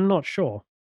 I'm not sure.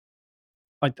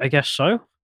 I guess so.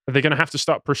 Are they going to have to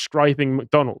start prescribing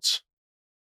McDonald's?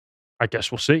 I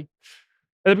guess we'll see.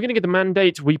 At the beginning of the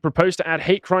mandate, we propose to add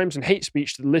hate crimes and hate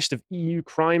speech to the list of EU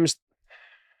crimes,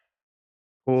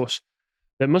 of course,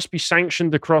 that must be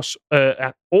sanctioned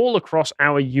all across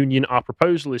our union. Our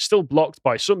proposal is still blocked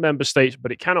by some member states,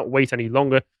 but it cannot wait any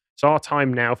longer. It's our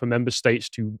time now for member states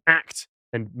to act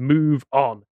and move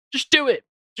on. Just do it.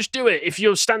 Just do it. If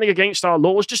you're standing against our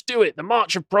laws, just do it. The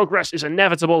march of progress is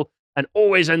inevitable and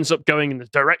always ends up going in the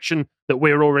direction that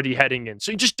we're already heading in.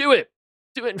 So just do it.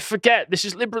 Do it and forget. This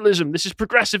is liberalism. This is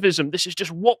progressivism. This is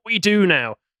just what we do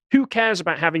now. Who cares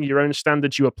about having your own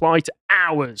standards? You apply to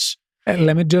ours.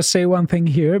 Let me just say one thing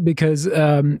here, because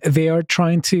they are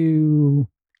trying to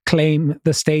claim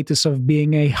the status of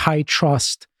being a high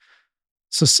trust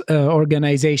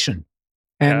organization.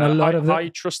 And a lot of high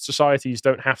trust societies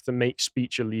don't have to make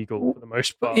speech illegal for the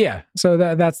most part. Yeah, so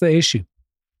that's the issue.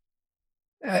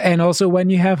 And also,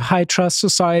 when you have high trust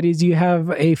societies, you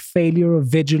have a failure of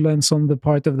vigilance on the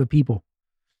part of the people.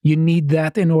 You need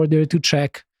that in order to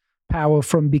check power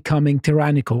from becoming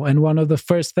tyrannical. And one of the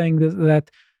first things that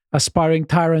aspiring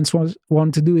tyrants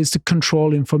want to do is to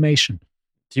control information.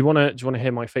 Do you want to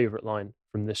hear my favorite line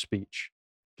from this speech?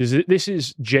 Because this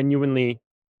is genuinely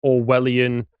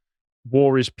Orwellian.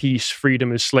 War is peace,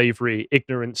 freedom is slavery,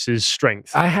 ignorance is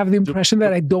strength. I have the impression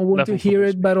that I don't want to hear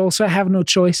it, but also I have no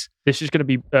choice. This is going to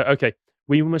be, okay.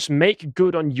 We must make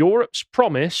good on Europe's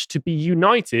promise to be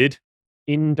united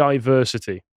in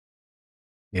diversity.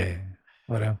 Yeah,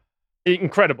 whatever.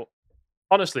 Incredible.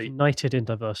 Honestly. United in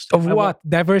diversity. Of what?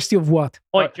 Diversity of what?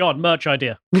 Oh, God, merch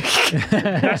idea.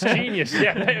 That's genius.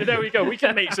 Yeah, there we go. We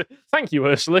can make some, thank you,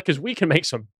 Ursula, because we can make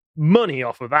some money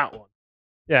off of that one.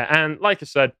 Yeah, and like I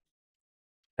said,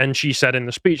 and she said in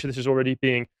the speech, this is already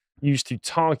being used to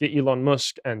target Elon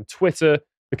Musk and Twitter,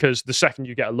 because the second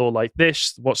you get a law like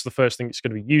this, what's the first thing it's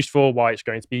going to be used for? Why it's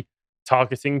going to be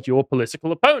targeting your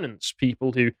political opponents,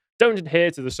 people who don't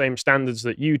adhere to the same standards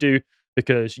that you do,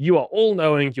 because you are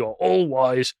all-knowing, you're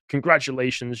all-wise.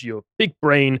 Congratulations, you're big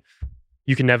brain.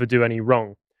 You can never do any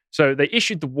wrong. So they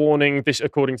issued the warning, this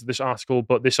according to this article,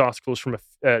 but this article is from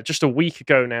just a week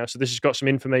ago now. So this has got some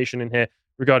information in here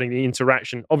regarding the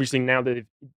interaction. Obviously, now they've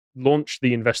launched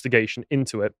the investigation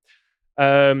into it.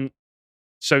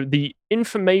 So the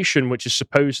information, which is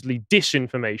supposedly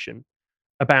disinformation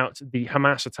about the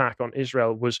Hamas attack on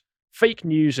Israel, was fake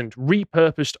news and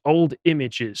repurposed old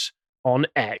images on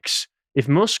X. If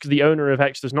Musk, the owner of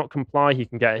X, does not comply, he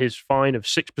can get his fine of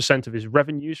 6% of his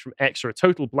revenues from X or a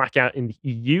total blackout in the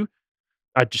EU.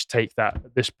 I'd just take that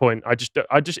at this point. I just,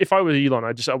 if I were Elon,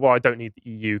 I don't need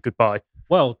the EU. Goodbye.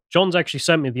 Well, John's actually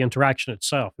sent me the interaction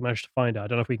itself. We managed to find it. I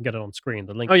don't know if we can get it on screen.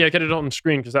 The link. Oh yeah, get it on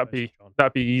screen because that'd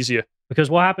be easier. Because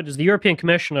what happened is the European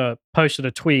Commissioner posted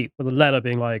a tweet with a letter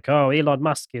being like, "Oh, Elon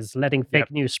Musk is letting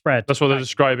fake news spread." That's what they're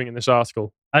describing in this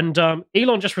article. And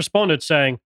Elon just responded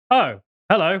saying, "Oh,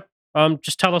 hello.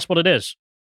 Just tell us what it is."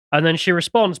 And then she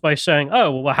responds by saying,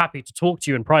 "Oh, well, we're happy to talk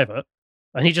to you in private."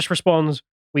 And he just responds,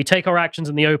 "We take our actions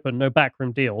in the open, no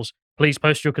backroom deals. Please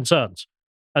post your concerns."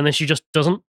 And then she just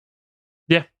doesn't.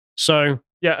 Yeah. So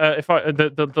yeah,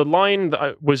 the line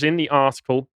that was in the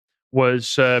article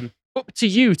was up to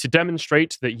you to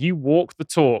demonstrate that you walk the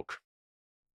talk.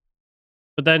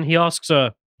 But then he asks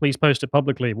her, "Please post it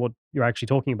publicly what you're actually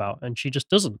talking about," and she just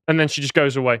doesn't. And then she just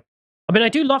goes away. I mean, I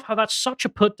do love how that's such a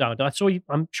put down.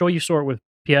 I'm sure you saw it with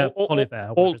Pierre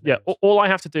Oliver. All I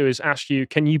have to do is ask you,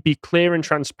 can you be clear and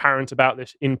transparent about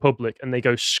this in public? And they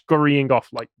go scurrying off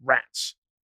like rats.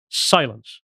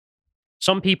 Silence.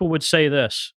 Some people would say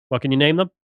this. Well, can you name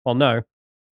them? Well, no.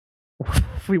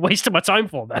 We wasted my time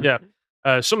for them. Yeah.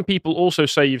 Some people also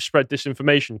say you've spread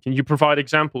disinformation. Can you provide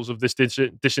examples of this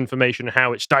disinformation and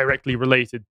how it's directly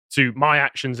related to my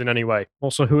actions in any way?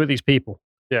 Also, who are these people?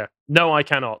 Yeah. No, I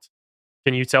cannot.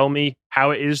 Can you tell me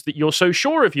how it is that you're so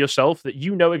sure of yourself that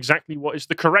you know exactly what is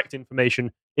the correct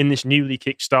information in this newly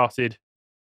kick-started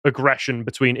aggression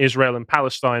between Israel and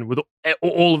Palestine with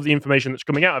all of the information that's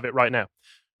coming out of it right now?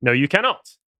 No, you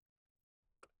cannot.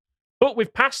 But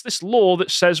we've passed this law that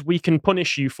says we can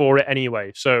punish you for it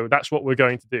anyway. So that's what we're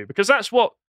going to do. Because that's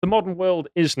what the modern world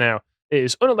is now. It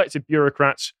is unelected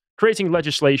bureaucrats creating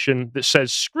legislation that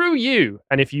says, screw you.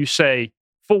 And if you say,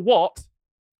 for what?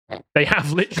 They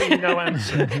have literally no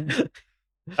answer.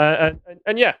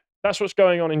 And yeah, that's what's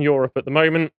going on in Europe at the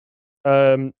moment.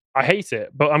 I hate it,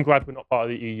 but I'm glad we're not part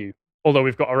of the EU. Although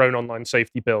we've got our own online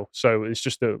safety bill. So it's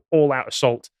just an all-out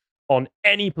assault on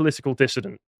any political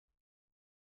dissident.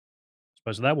 I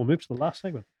suppose that we'll move to the last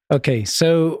segment. Okay,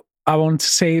 so I want to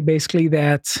say basically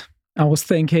that I was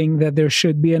thinking that there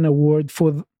should be an award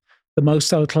for the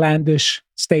most outlandish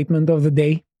statement of the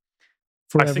day.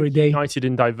 I think United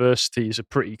in Diversity is a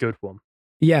pretty good one.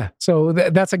 Yeah, so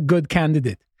that's a good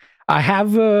candidate. I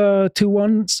have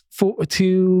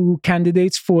two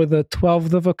candidates for the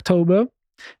 12th of October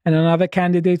and another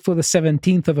candidate for the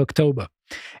 17th of October.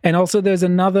 And also there's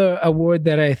another award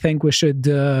that I think we should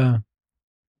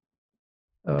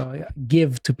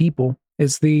give to people.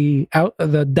 It's the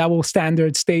double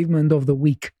standard statement of the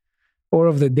week or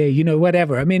of the day,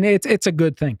 whatever. I mean, it's a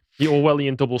good thing. The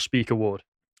Orwellian Double Speak Award.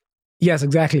 Yes,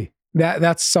 exactly.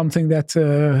 That's something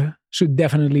that should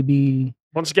definitely be.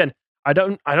 Once again, I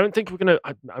don't think we're gonna.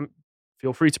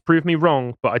 Feel free to prove me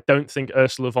wrong, but I don't think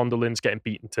Ursula von der Leyen's getting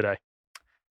beaten today.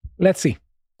 Let's see.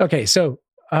 Okay, so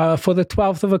for the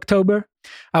 12th of October,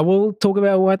 I will talk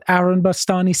about what Aaron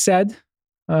Bastani said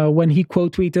when he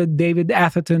quote tweeted David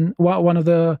Atherton, one of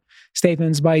the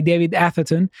statements by David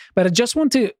Atherton. But I just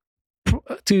want to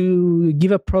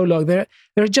give a prologue. There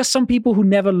are just some people who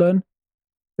never learn.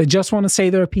 They just want to say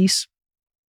their piece.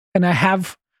 And I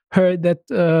have heard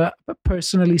that,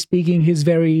 personally speaking, he's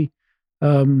good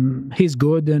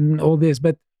and all this.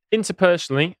 But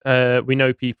interpersonally, we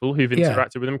know people who've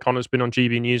interacted with him. Connor's been on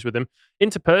GB News with him.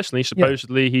 Interpersonally,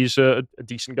 supposedly, he's a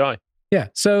decent guy. Yeah.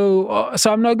 So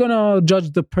I'm not going to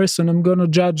judge the person. I'm going to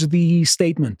judge the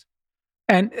statement.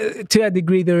 And to a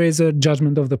degree, there is a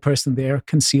judgment of the person there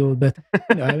concealed. But,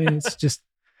 I mean, it's just,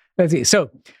 let's see. So,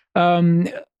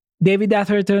 David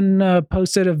Atherton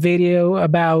posted a video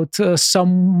about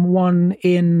someone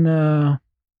at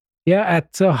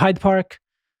Hyde Park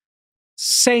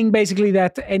saying basically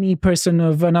that any person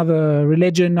of another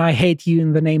religion, I hate you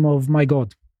in the name of my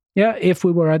God. Yeah, if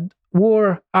we were at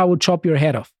war, I would chop your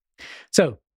head off.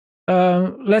 So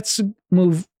let's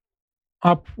move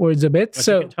upwards a bit.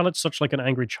 So you can tell it's such like an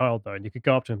angry child though, and you could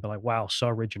go up to him and be like, wow, so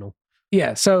original.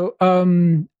 Yeah, so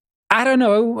I don't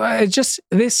know. Just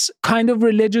this kind of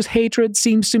religious hatred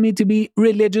seems to me to be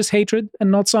religious hatred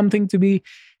and not something to be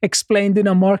explained in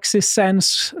a Marxist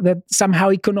sense that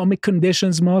somehow economic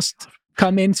conditions must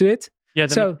come into it. Yeah,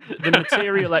 So- the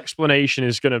material explanation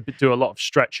is going to do a lot of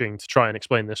stretching to try and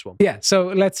explain this one. Yeah, so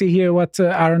let's see here what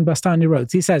Aaron Bastani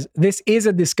wrote. He says, this is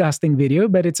a disgusting video,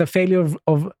 but it's a failure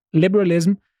of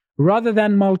liberalism rather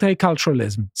than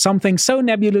multiculturalism, something so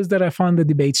nebulous that I found the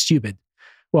debate stupid.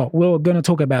 Well, we're going to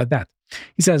talk about that.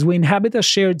 He says, we inhabit a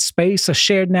shared space, a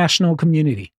shared national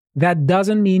community. That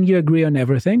doesn't mean you agree on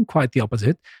everything, quite the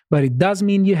opposite, but it does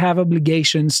mean you have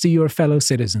obligations to your fellow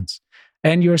citizens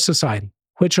and your society,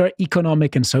 which are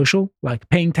economic and social, like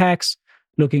paying tax,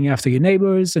 looking after your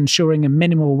neighbors, ensuring a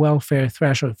minimal welfare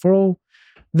threshold for all.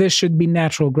 This should be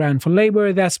natural ground for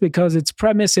labor. That's because its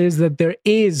premise is that there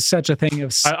is such a thing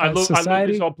as I love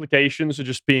society. his obligations of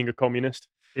just being a communist.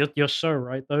 You're so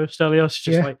right, though, Stelios.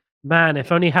 Just Yeah. like, man,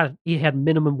 if only he had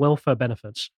minimum welfare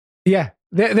benefits. Yeah,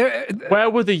 Where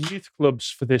were the youth clubs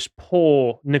for this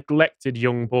poor, neglected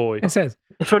young boy? it says.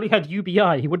 If only he had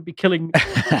UBI, he wouldn't be killing.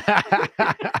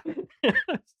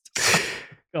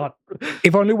 God.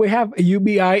 If only we have a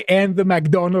UBI and the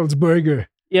McDonald's burger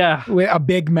Yeah. with a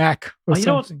Big Mac or You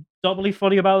know what's something. doubly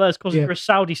funny about that is because Yeah. you're a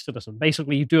Saudi citizen.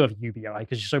 Basically, you do have UBI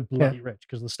because you're so bloody rich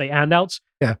because of the state handouts.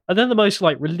 Yeah. And then the most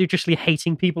like religiously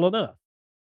hating people on earth.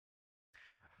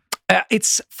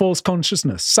 It's false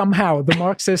consciousness. Somehow the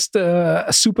Marxist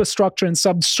superstructure and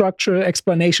substructure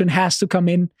explanation has to come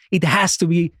in. It has to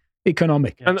be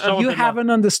economic. Yeah. And Some of You them are- haven't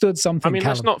understood something, I mean,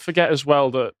 let's Callum. not forget as well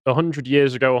that 100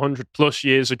 years ago, 100 plus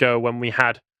years ago, when we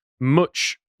had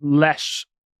much less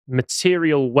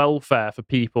material welfare for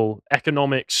people,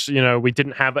 economics, we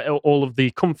didn't have all of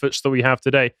the comforts that we have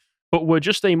today, but we're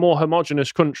just a more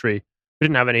homogenous country. We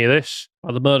didn't have any of this.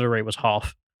 Well, the murder rate was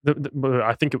half.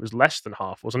 I think it was less than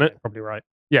half, wasn't it? Probably right.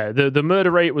 Yeah, the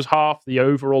murder rate was half. The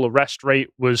overall arrest rate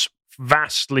was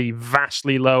vastly,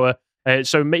 vastly lower.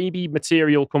 So maybe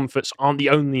material comforts aren't the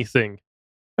only thing.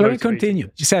 Let me motivating continue.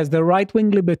 this. He says the right-wing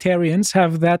libertarians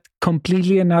have that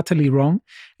completely and utterly wrong.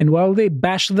 And while they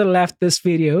bash the left, this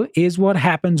video is what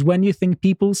happens when you think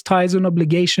people's ties and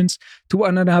obligations to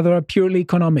one another are purely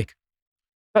economic.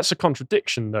 That's a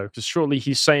contradiction, though, because surely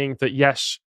he's saying that,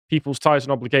 yes, people's ties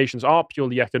and obligations are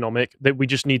purely economic, that we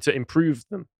just need to improve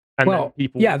them. And then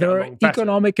people yeah, will get there are along better.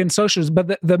 economic and socials,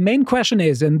 but the main question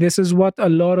is, and this is what a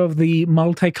lot of the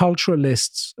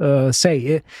multiculturalists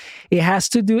say, it has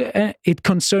to do, it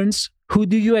concerns who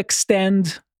do you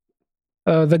extend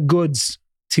the goods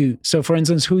to. So, for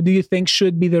instance, who do you think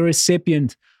should be the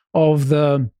recipient of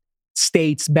the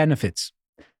state's benefits?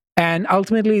 And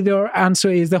ultimately, their answer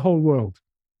is the whole world.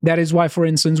 That is why, for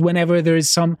instance, whenever there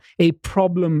is a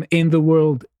problem in the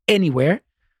world anywhere,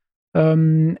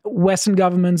 Western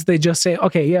governments, they just say,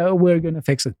 okay, yeah, we're going to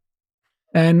fix it.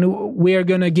 And we're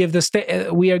going to give the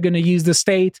state, we are going to use the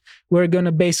state. We're going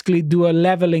to basically do a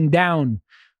leveling down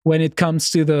when it comes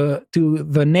to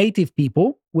the native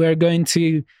people. We're going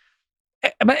to,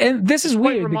 and this is It's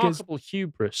quite weird because remarkable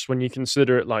hubris when you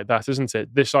consider it like that, isn't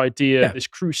it? This idea, this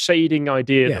crusading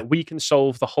idea that we can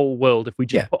solve the whole world if we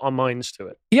just put our minds to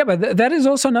it. Yeah, but that is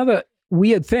also another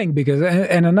weird thing because,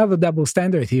 and another double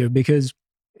standard here, because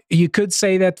you could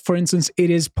say that, for instance, it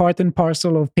is part and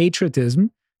parcel of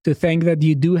patriotism to think that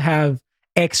you do have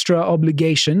extra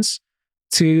obligations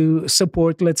to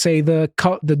support, let's say, the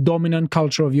dominant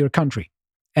culture of your country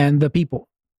and the people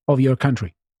of your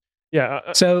country. Yeah.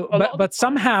 So, but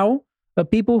somehow,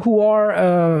 people who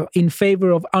are in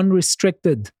favor of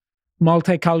unrestricted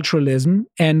multiculturalism,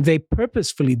 and they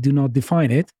purposefully do not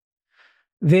define it,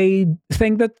 they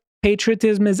think that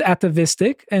patriotism is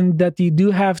atavistic and that you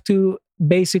do have to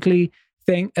basically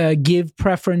give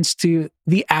preference to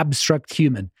the abstract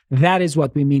human. That is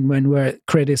what we mean when we're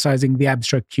criticizing the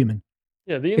abstract human.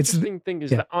 Yeah, the interesting thing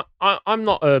is that I'm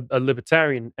not a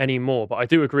libertarian anymore, but I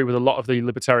do agree with a lot of the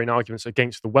libertarian arguments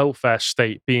against the welfare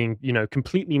state being,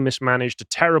 completely mismanaged, a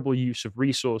terrible use of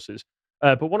resources.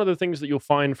 But one of the things that you'll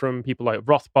find from people like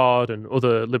Rothbard and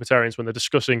other libertarians when they're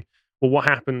discussing, well, what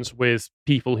happens with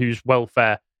people whose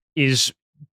welfare is,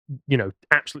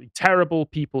 absolutely terrible,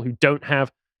 people who don't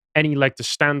have any leg to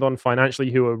stand on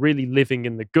financially, who are really living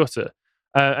in the gutter.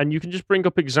 And you can just bring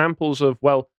up examples of,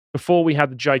 well, before we had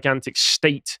the gigantic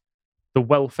state, the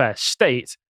welfare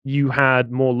state, you had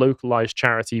more localized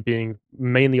charity being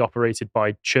mainly operated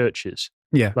by churches.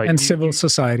 Yeah, and civil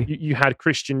society. You had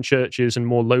Christian churches and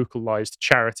more localized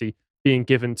charity being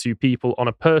given to people on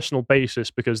a personal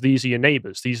basis because these are your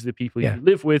neighbors. These are the people you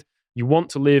live with. You want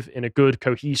to live in a good,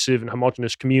 cohesive, and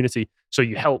homogenous community, so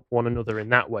you help one another in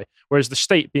that way. Whereas the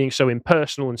state being so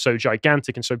impersonal and so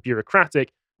gigantic and so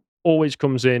bureaucratic always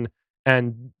comes in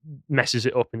and messes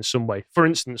it up in some way. For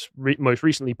instance, most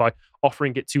recently by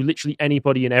offering it to literally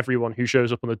anybody and everyone who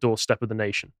shows up on the doorstep of the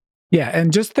nation. Yeah,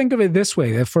 and just think of it this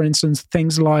way. For instance,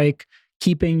 things like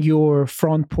keeping your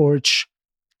front porch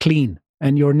clean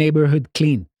and your neighborhood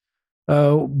clean.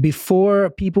 Before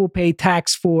people pay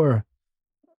tax for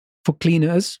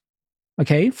cleaners,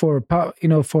 okay, for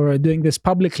doing this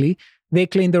publicly, they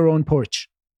cleaned their own porch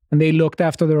and they looked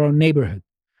after their own neighborhood.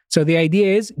 So the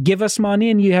idea is, give us money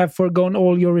and you have foregone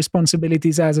all your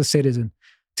responsibilities as a citizen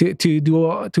to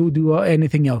do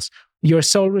anything else. Your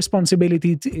sole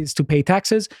responsibility is to pay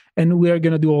taxes, and we're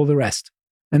going to do all the rest.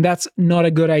 And that's not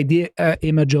a good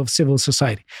image of civil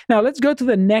society. Now, let's go to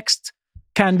the next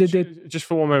candidate. Just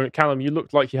for one moment, Callum, you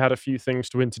looked like you had a few things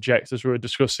to interject as we were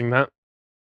discussing that.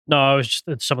 No, I was just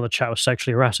some of the chat was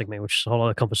sexually harassing me, which is a whole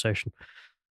other conversation.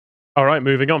 All right,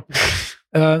 moving on.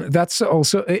 That's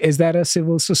also, is that a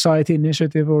civil society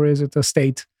initiative or is it a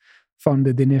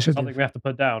state-funded initiative? Something we have to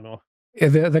put down, or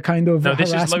the kind of no, this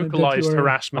is harassment localized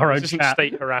harassment. Our own This isn't chat.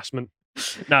 state harassment.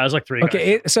 no, it's like three.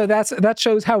 Okay, so that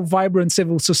shows how vibrant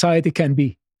civil society can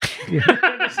be.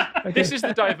 This is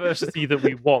the diversity that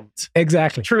we want.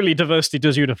 Exactly. Truly, diversity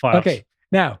does unify us. Okay,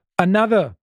 now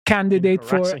another candidate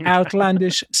for Harassing.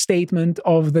 outlandish statement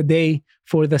of the day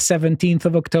for the 17th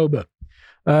of October.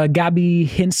 Gabby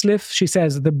Hinsliff, she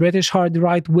says, the British hard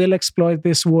right will exploit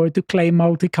this war to claim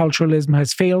multiculturalism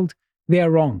has failed. They are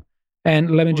wrong.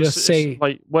 And let me just say...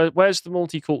 like, where's the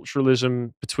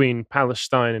multiculturalism between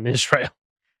Palestine and Israel?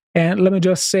 And let me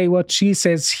just say what she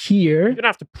says here. You're going to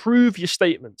have to prove your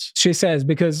statements. She says,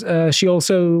 because she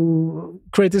also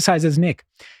criticizes Nick.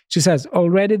 She says,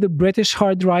 already the British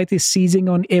hard right is seizing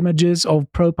on images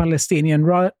of pro-Palestinian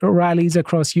rallies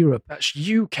across Europe. That's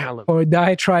you, Callum. Or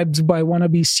diatribes by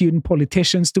wannabe student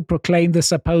politicians to proclaim the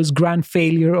supposed grand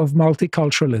failure of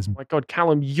multiculturalism. My God,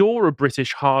 Callum, you're a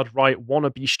British hard right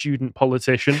wannabe student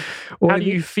politician. Or How do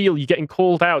you feel? You're getting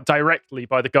called out directly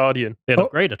by The Guardian. They're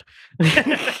upgraded.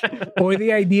 Or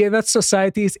the idea that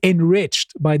society is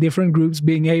enriched by different groups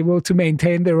being able to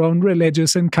maintain their own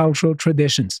religious and cultural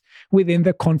traditions within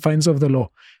the confines of the law.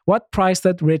 What price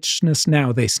that richness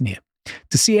now, they sneer.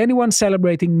 To see anyone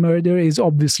celebrating murder is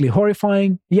obviously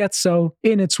horrifying, yet so,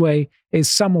 in its way, is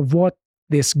some of what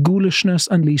this ghoulishness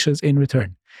unleashes in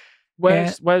return.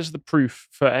 Where's the proof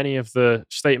for any of the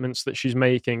statements that she's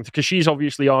making? Because she's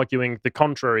obviously arguing the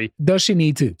contrary. Does she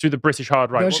need to? To the British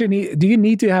hard right. Do you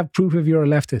need to have proof if you're a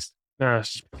leftist? No,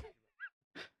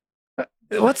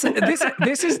 What's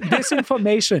this is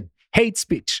disinformation, hate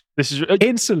speech, this is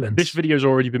insolence. This video's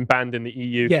already been banned in the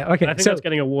EU. Yeah, okay. I think that's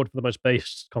getting an award for the most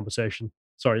based conversation.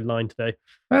 Sorry, line today.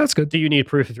 Well, that's good. Do you need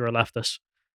proof if you're a leftist?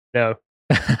 No.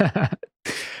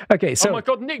 Okay, so oh my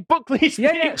God, Nick Buckley's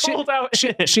being called out.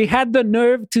 She had the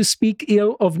nerve to speak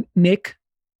ill of Nick,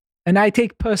 and I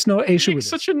take personal issue with Nick's it.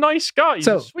 such a nice guy. He's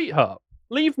a sweetheart.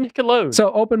 Leave Nick alone. So,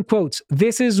 open quotes.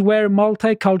 This is where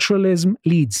multiculturalism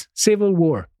leads. Civil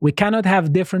war. We cannot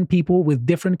have different people with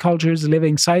different cultures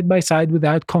living side by side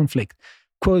without conflict.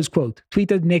 Close quote.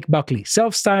 Tweeted Nick Buckley,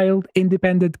 self-styled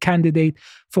independent candidate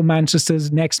for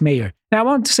Manchester's next mayor. Now, I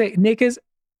want to say Nick is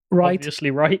right.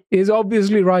 Obviously right. Is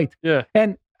obviously right. Yeah.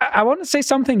 And I want to say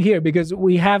something here because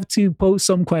we have to pose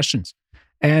some questions.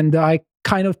 And I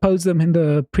kind of posed them in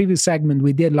the previous segment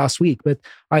we did last week, but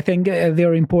I think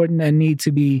they're important and need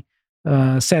to be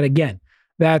said again.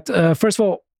 That first of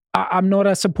all, I'm not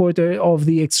a supporter of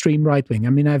the extreme right wing.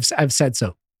 I mean, I've said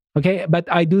so. Okay, but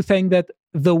I do think that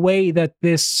the way that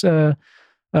this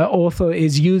author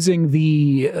is using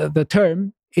the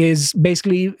term is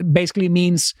basically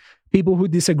means people who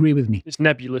disagree with me. It's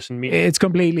nebulous and meaningless. It's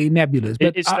completely nebulous.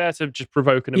 But it's there to just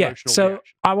provoke an emotional so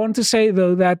reaction. I want to say,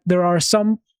 though, that there are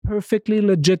some perfectly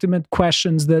legitimate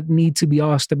questions that need to be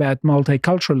asked about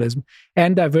multiculturalism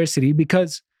and diversity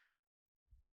because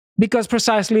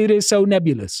precisely it is so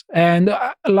nebulous. And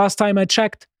last time I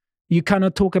checked, you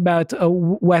cannot talk about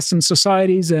Western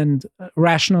societies and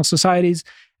rational societies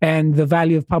and the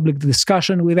value of public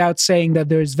discussion without saying that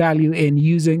there is value in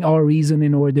using our reason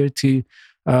in order to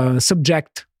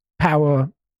subject power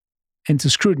into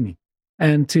scrutiny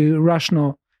and to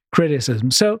rational criticism.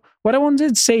 So what I wanted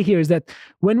to say here is that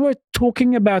when we're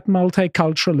talking about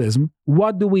multiculturalism,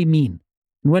 what do we mean?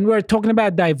 When we're talking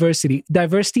about diversity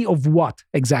of what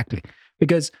exactly?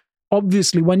 Because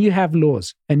obviously when you have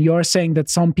laws and you're saying that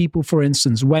some people, for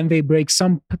instance, when they break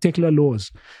some particular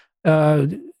laws,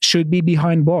 should be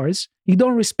behind bars, you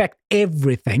don't respect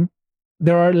everything.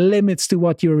 There are limits to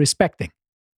what you're respecting.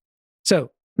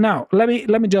 So now let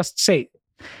me just say,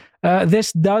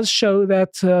 this does show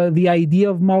that the idea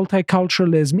of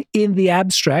multiculturalism in the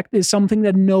abstract is something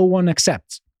that no one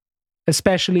accepts,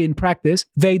 especially in practice.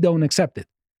 They don't accept it.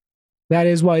 That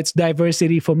is why it's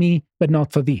diversity for me, but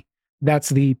not for thee. That's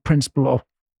the principle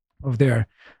of their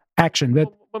action.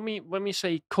 But when we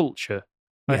say culture,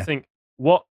 Yeah. I think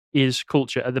what is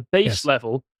culture at the base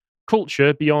level.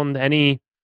 Culture, beyond any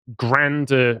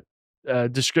grander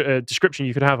description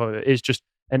you could have of it, is just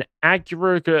an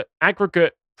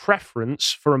aggregate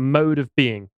preference for a mode of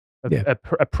being,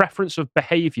 a preference of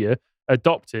behavior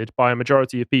adopted by a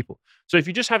majority of people. So if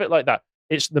you just have it like that,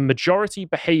 it's the majority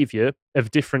behavior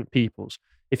of different peoples.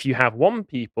 If you have one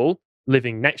people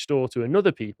living next door to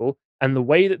another people, and the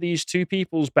way that these two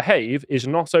peoples behave is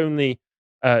not only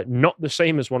not the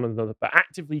same as one another, but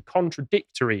actively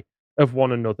contradictory of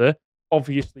one another,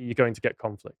 obviously you're going to get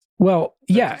conflict. Well,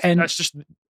 that's just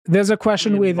there's a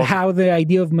question with how the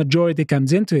idea of majority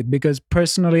comes into it, because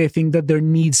personally I think that there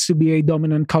needs to be a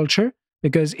dominant culture,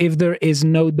 because if there is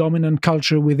no dominant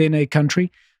culture within a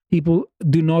country, people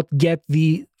do not get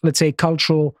the, let's say,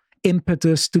 cultural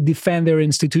impetus to defend their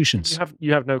institutions.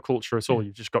 You have no culture at all.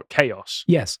 You've just got chaos.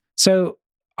 Yes. So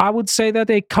I would say that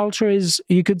a culture is,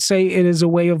 you could say it is a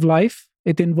way of life.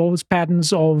 It involves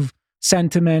patterns of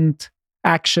sentiment,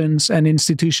 actions, and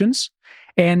institutions.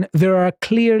 And there are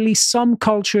clearly some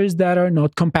cultures that are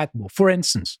not compatible. For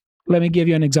instance, let me give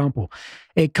you an example.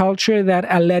 A culture that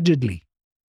allegedly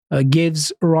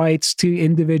gives rights to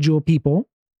individual people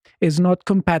is not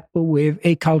compatible with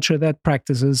a culture that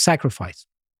practices sacrifice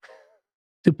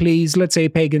to please, let's say,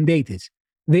 pagan deities.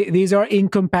 These are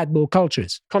incompatible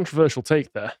cultures. Controversial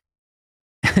take there.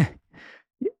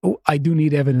 I do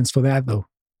need evidence for that, though.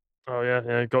 Oh,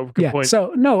 yeah, good point.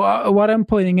 So, no, what I'm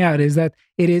pointing out is that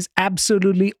it is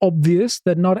absolutely obvious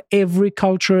that not every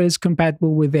culture is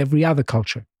compatible with every other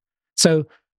culture. So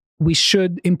we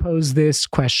should impose this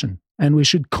question, and we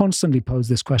should constantly pose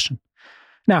this question.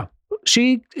 Now,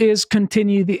 she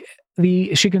continues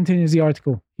the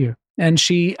article here, and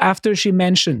after she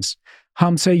mentions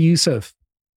Hamza Yusuf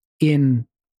in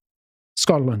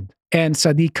Scotland and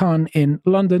Sadiq Khan in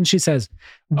London, she says,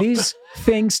 these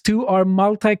things too are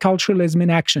multiculturalism in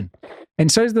action.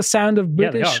 And so is the sound of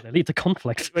British... Yeah, they lead to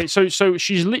conflict. Wait, so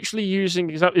she's literally using...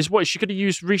 She could have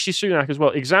used Rishi Sunak as well.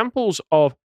 Examples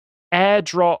of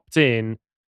airdropped in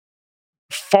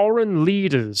foreign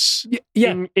leaders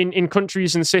in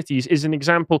countries and cities is an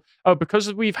example. Oh,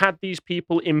 because we've had these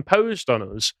people imposed on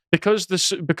us, because the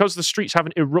streets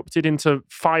haven't erupted into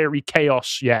fiery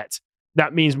chaos yet,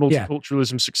 that means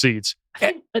multiculturalism succeeds. I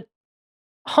think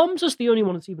Hamza's the only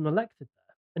one that's even elected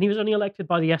there, and he was only elected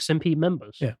by the SNP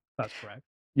members. Yeah, that's correct.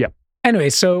 Yeah. Anyway,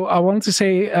 so I want to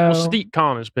say, Sadiq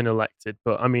Khan has been elected,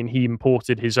 but I mean, he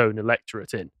imported his own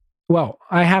electorate in. Well,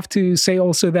 I have to say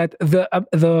also that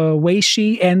the way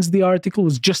she ends the article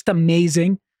is just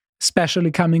amazing,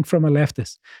 especially coming from a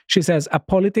leftist. She says, a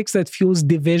politics that fuels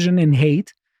division and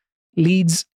hate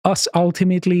leads us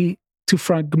ultimately to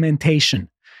fragmentation.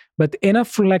 But in our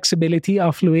flexibility,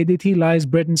 our fluidity lies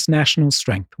Britain's national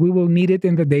strength. We will need it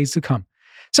in the days to come.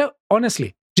 So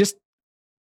honestly, just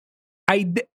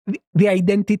the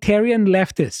identitarian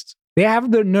leftists, they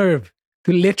have the nerve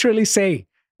to literally say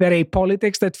that a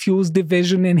politics that fuels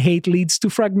division and hate leads to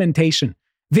fragmentation.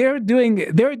 They're doing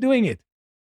it. I mean,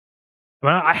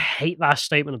 I hate that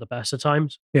statement at the best of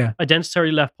times. Yeah.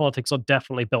 Identitary left politics are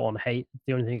definitely built on hate.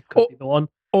 The only thing it could be built on.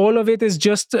 All of it is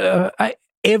just...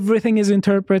 everything is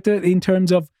interpreted in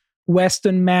terms of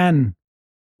Western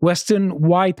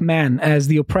white man as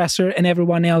the oppressor and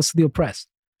everyone else the oppressed.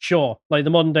 Sure, like the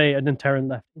modern day identitarian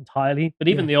left entirely, but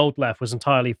even the old left was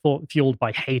entirely fueled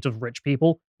by hate of rich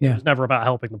people. Yeah. It was never about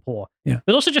helping the poor. Yeah.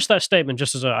 But also just that statement,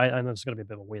 just as I know it's going to be a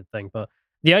bit of a weird thing, but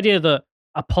the idea that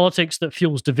a politics that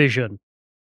fuels division,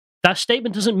 that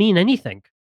statement doesn't mean anything.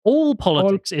 All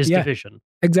politics is division.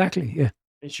 Exactly, yeah.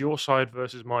 It's your side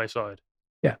versus my side.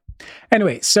 Yeah.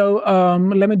 Anyway, so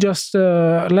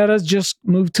let us just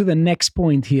move to the next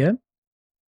point here.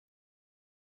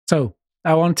 So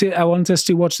I want us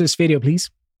to watch this video,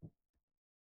 please.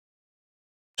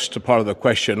 Just a part of the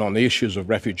question on the issues of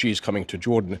refugees coming to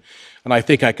Jordan, and I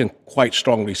think I can quite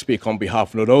strongly speak on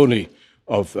behalf not only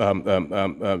of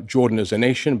Jordan as a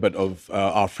nation, but of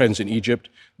our friends in Egypt.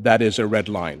 That is a red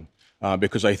line.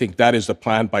 Because I think that is the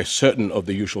plan by certain of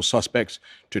the usual suspects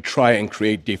to try and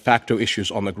create de facto issues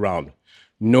on the ground.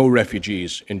 No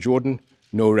refugees in Jordan,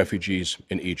 no refugees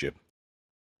in Egypt.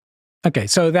 Okay,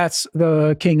 so that's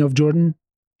the king of Jordan.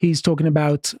 He's talking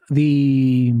about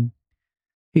the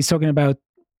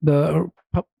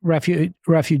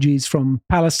refugees from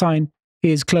Palestine. He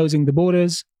is closing the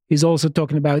borders. He's also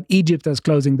talking about Egypt as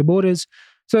closing the borders.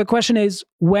 So the question is,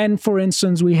 when, for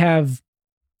instance, we have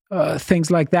things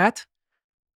like that,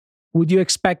 would you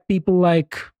expect people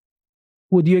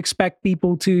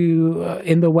to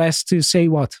in the West to say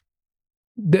what?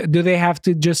 Do they have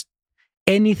to just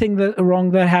anything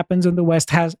wrong that happens in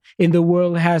the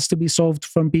world has to be solved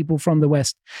from people from the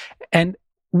West. And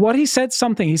what he said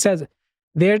something, he says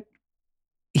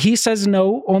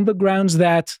no on the grounds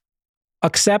that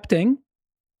accepting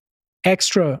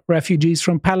extra refugees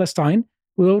from Palestine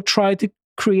will try to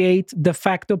create de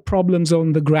facto problems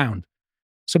on the ground.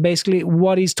 So basically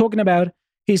what he's talking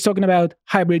about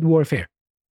hybrid warfare.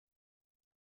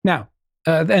 Now,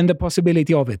 and the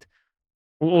possibility of it.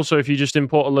 Also, if you just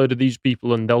import a load of these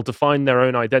people and they'll define their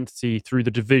own identity through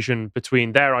the division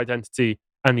between their identity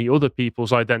and the other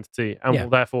people's identity,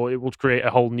 and therefore it will create a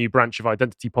whole new branch of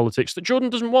identity politics that Jordan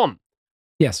doesn't want.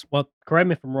 Yes. Well, correct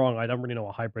me if I'm wrong. I don't really know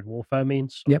what hybrid warfare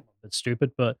means. Yep. It's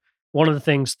stupid, but one of the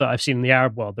things that I've seen in the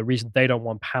Arab world, the reason they don't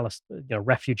want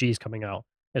refugees coming out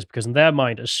is because in their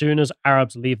mind, as soon as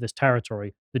Arabs leave this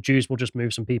territory, the Jews will just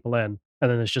move some people in,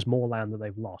 and then there's just more land that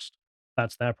they've lost.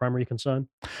 That's their primary concern.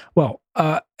 Well,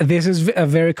 this is a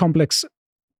very complex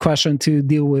question to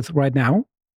deal with right now.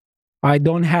 I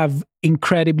don't have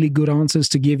incredibly good answers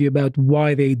to give you about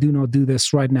why they do not do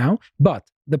this right now. But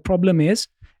the problem is,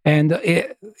 and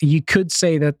you could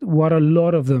say that what a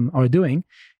lot of them are doing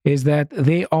is that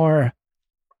they are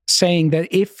saying that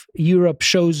if Europe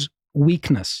shows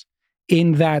weakness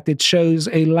in that it shows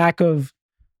a lack of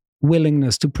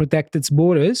willingness to protect its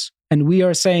borders, and we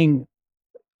are saying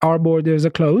our borders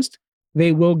are closed,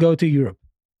 they will go to Europe.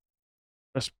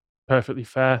 That's perfectly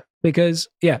fair. Because,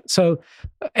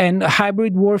 and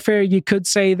hybrid warfare, you could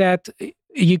say that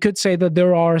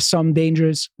there are some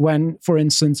dangers when, for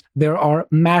instance, there are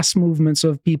mass movements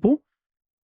of people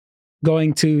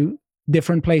going to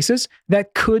different places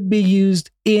that could be used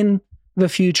in the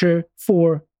future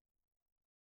for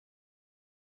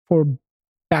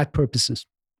bad purposes,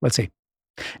 let's say.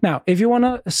 Now, if you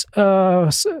want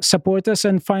to support us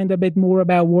and find a bit more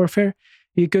about warfare,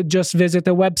 you could just visit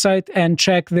the website and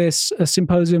check this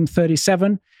Symposium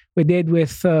 37 we did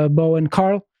with Bo and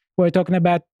Carl. We're talking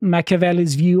about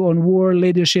Machiavelli's view on war,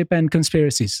 leadership, and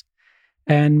conspiracies.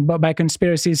 And by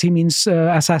conspiracies, he means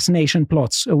assassination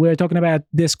plots. We're talking about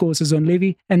discourses on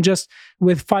Livy. And just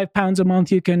with £5 a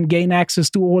month, you can gain access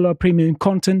to all our premium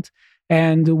content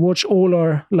and watch all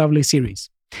our lovely series.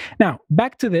 Now,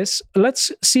 back to this. Let's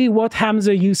see what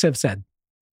Hamza Youssef said.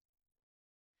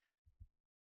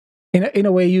 In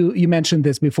a way, you mentioned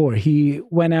this before. He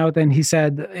went out and he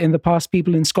said, in the past,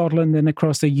 people in Scotland and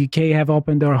across the UK have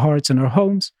opened their hearts and their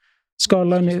homes.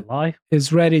 Scotland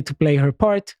is ready to play her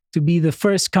part, to be the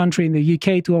first country in the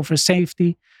UK to offer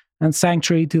safety and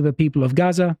sanctuary to the people of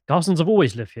Gaza. Gazans have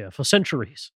always lived here for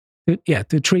centuries.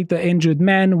 To treat the injured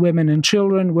men, women, and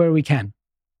children where we can.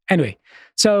 Anyway,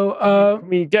 so... can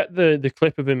we get the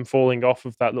clip of him falling off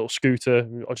of that little scooter,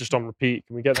 or just on repeat?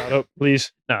 Can we get that up,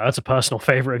 please? No, that's a personal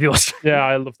favorite of yours. Yeah,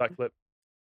 I love that clip.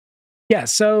 Yeah,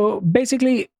 so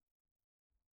basically,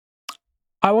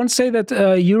 I want to say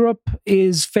that Europe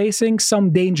is facing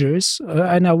some dangers,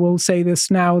 and I will say this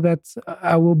now that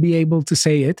I will be able to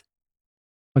say it,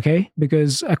 okay?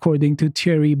 Because according to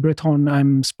Thierry Breton,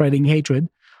 I'm spreading hatred.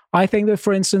 I think that,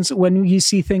 for instance, when you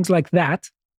see things like that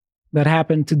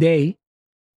happened today,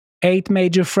 8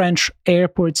 major French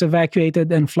airports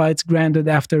evacuated and flights grounded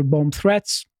after bomb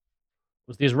threats.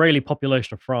 It was the Israeli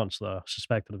population of France, though,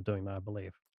 suspected of doing that, I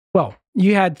believe. Well,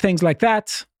 you had things like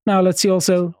that. Now let's see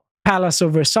also Palace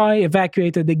of Versailles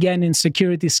evacuated again in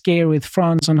security scare with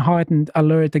France on heightened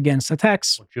alert against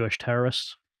attacks. Or Jewish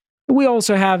terrorists. We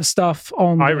also have stuff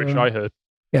on Irish, I heard.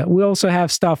 Yeah, we also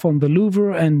have stuff on the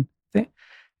Louvre and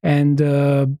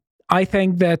I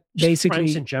think that basically...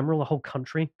 France in general, the whole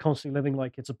country, constantly living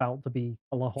like it's about to be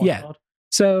Allahu Akbar. Yeah.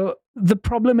 So the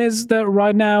problem is that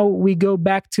right now we go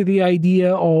back to the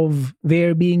idea of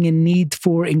there being a need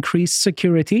for increased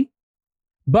security.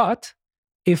 But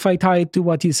if I tie it to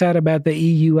what you said about the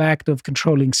EU Act of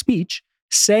Controlling Speech,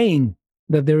 saying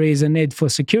that there is a need for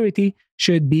security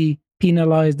should be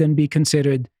penalized and be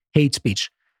considered hate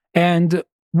speech. And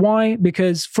why?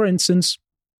 Because, for instance,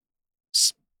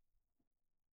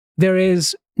 there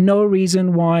is no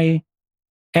reason why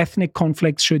ethnic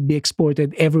conflicts should be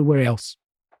exported everywhere else.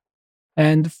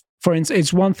 And for instance,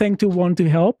 it's one thing to want to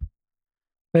help,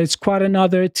 but it's quite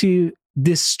another to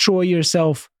destroy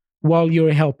yourself while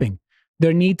you're helping.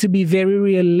 There need to be very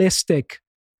realistic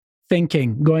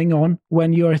thinking going on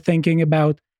when you're thinking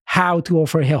about how to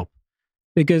offer help.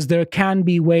 Because there can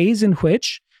be ways in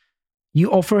which you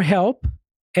offer help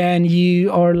and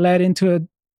you are led into a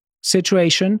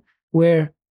situation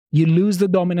where you lose the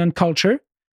dominant culture,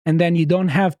 and then you don't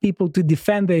have people to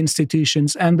defend the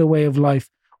institutions and the way of life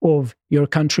of your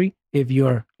country, if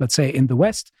you're, let's say, in the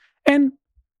West, and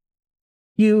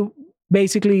you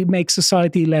basically make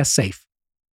society less safe.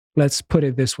 Let's put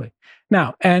it this way.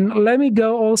 Now, and let me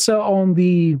go also on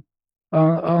the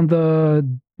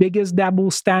biggest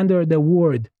double standard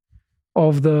award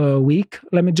of the week.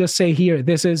 Let me just say here,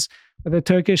 this is the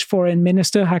Turkish foreign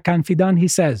minister, Hakan Fidan. He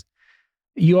says,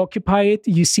 you occupy it,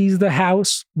 you seize the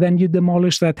house, then you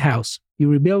demolish that house. You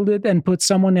rebuild it and put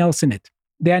someone else in it.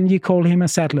 Then you call him a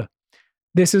settler.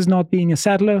 This is not being a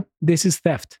settler, this is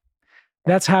theft.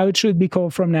 That's how it should be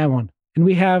called from now on. And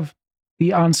we have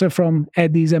the answer from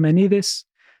Eddie Zemenidis,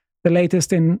 the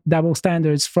latest in double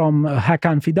standards from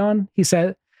Hakan Fidan. He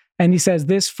says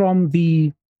this from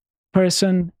the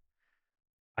person,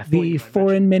 the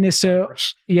foreign minister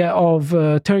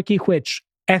of Turkey, which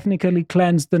ethnically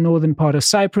cleansed the northern part of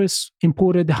Cyprus,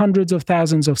 imported hundreds of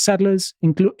thousands of settlers,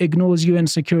 ignores UN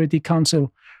Security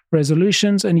Council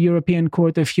resolutions and European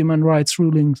Court of Human Rights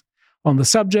rulings on the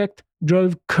subject,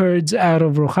 drove Kurds out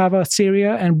of Rojava,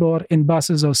 Syria, and brought in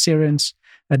buses of Syrians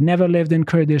that never lived in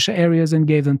Kurdish areas and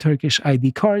gave them Turkish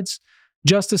ID cards,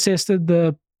 just assisted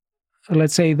the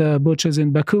butchers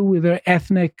in Baku with their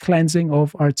ethnic cleansing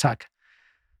of Artsakh.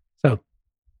 So,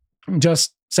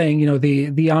 just saying,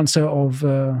 the answer of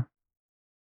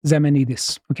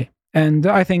Zemenidis. Okay. And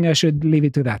I think I should leave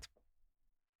it to that.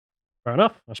 Fair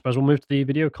enough. I suppose we'll move to the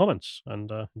video comments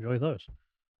and enjoy those.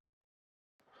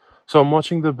 So I'm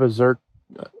watching the Berserk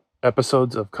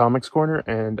episodes of Comics Corner,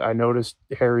 and I noticed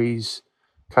Harry's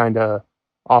kind of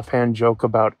offhand joke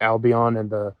about Albion and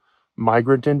the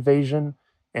migrant invasion.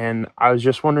 And I was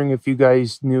just wondering if you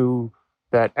guys knew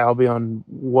that Albion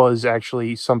was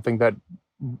actually something that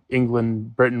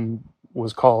Britain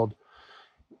was called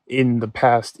in the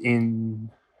past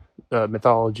in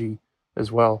mythology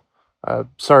as well.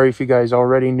 Sorry if you guys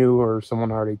already knew or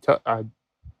someone already.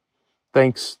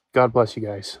 Thanks. God bless you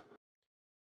guys.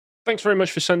 Thanks very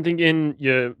much for sending in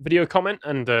your video comment,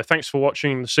 and thanks for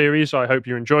watching the series. I hope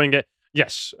you're enjoying it.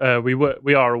 Yes,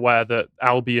 we are aware that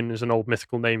Albion is an old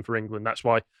mythical name for England. That's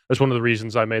one of the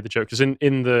reasons I made the joke. Because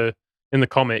in the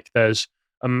comic, there's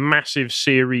a massive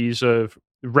series of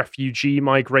refugee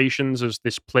migrations as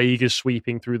this plague is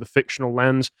sweeping through the fictional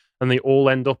lands, and they all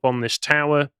end up on this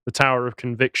tower, the Tower of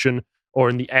Conviction,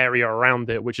 or in the area around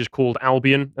it, which is called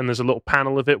Albion. And there's a little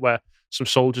panel of it where some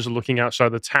soldiers are looking outside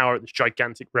the tower at this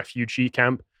gigantic refugee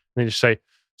camp, and they just say,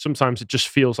 sometimes it just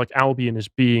feels like Albion is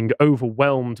being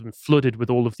overwhelmed and flooded with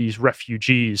all of these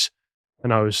refugees.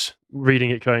 And I was reading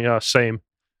it going, same.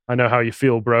 I know how you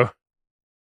feel, bro.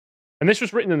 And this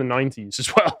was written in the 90s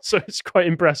as well, so it's quite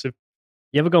impressive.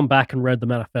 You ever gone back and read the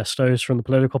manifestos from the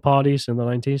political parties in the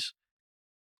 90s?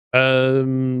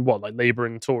 Like Labour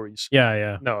and Tories?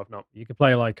 Yeah. No, I've not. You could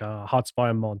play like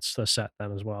Heartspire mods. They're set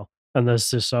then as well. And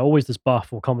there's this always this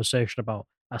buff or conversation about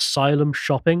asylum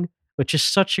shopping, which is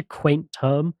such a quaint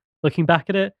term looking back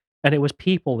at it. And it was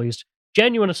people, these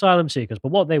genuine asylum seekers,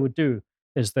 but what they would do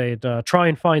is they'd try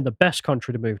and find the best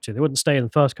country to move to. They wouldn't stay in the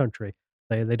first country.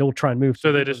 They'd all try and move.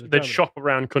 So they'd shop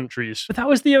around countries. But that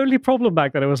was the only problem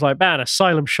back then. It was like, man,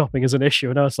 asylum shopping is an issue.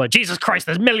 And I was like, Jesus Christ,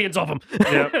 there's millions of them.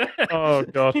 Yeah. Oh,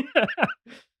 God.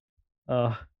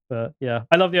 But yeah,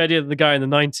 I love the idea that the guy in the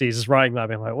 90s is writing that,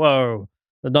 being like, whoa,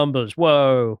 the numbers,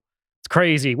 whoa, it's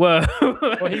crazy, whoa.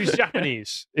 Well, he was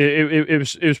Japanese. It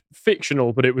was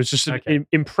fictional, but it was just an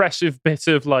impressive bit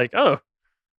of like, oh,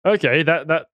 okay,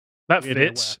 that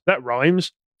fits, that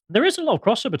rhymes. There is a lot of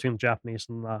crossover between the Japanese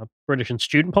and British and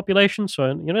student population, so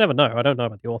you never know. I don't know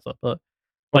about the author, but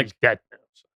he's dead now.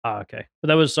 So. Okay. But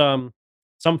there was some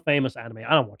famous anime.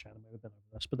 I don't watch anime, we've been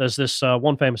over this, but there's this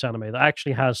one famous anime that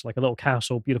actually has like a little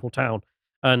castle, beautiful town.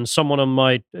 And someone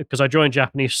on because I joined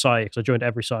Japanese society, because I joined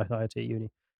every society at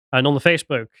uni. And on the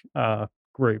Facebook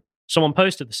group, someone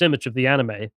posted this image of the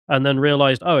anime and then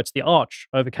realized, oh, it's the arch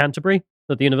over Canterbury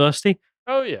at the university.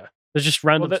 Oh, yeah. There's just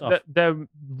random stuff. They're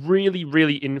really,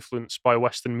 really influenced by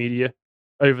Western media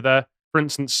over there. For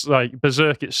instance, like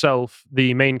Berserk itself,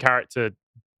 the main character,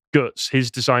 Guts,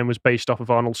 his design was based off of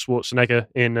Arnold Schwarzenegger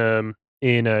in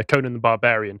Conan the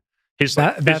Barbarian.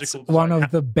 That's one of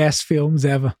the best films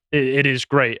ever. It is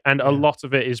great, and a lot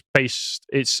of it is based.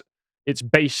 It's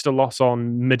based a lot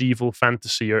on medieval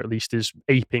fantasy, or at least is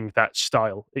aping that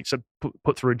style. It's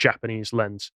put through a Japanese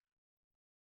lens.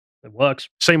 It works.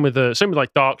 Same with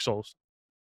like Dark Souls.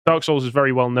 Dark Souls is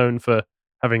very well known for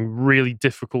having really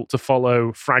difficult to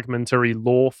follow fragmentary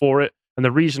lore for it, and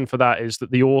the reason for that is that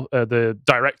the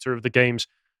director of the games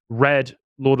read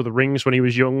Lord of the Rings when he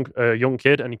was a young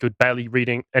kid, and he could barely read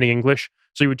any English,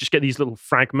 so he would just get these little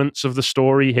fragments of the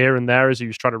story here and there as he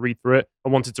was trying to read through it,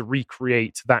 and wanted to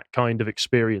recreate that kind of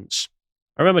experience.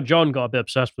 I remember John got a bit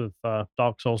obsessed with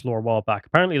Dark Souls lore a while back.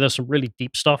 Apparently, there's some really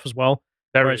deep stuff as well.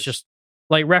 It's just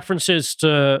like references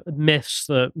to myths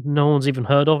that no one's even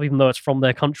heard of, even though it's from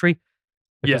their country.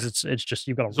 Because it's just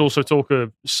you've got. There's also talk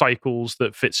of cycles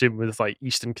that fits in with like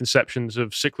Eastern conceptions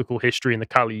of cyclical history in the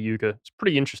Kali Yuga. It's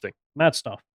pretty interesting. Mad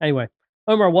stuff. Anyway,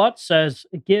 Omar Watt says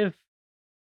give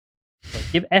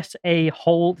S a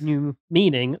whole new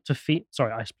meaning to feed.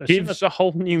 Sorry, I suppose Gives a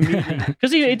whole new meaning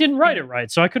because he didn't write it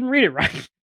right, so I couldn't read it right.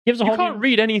 Gives a You whole can't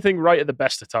read anything right at the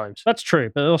best of times. That's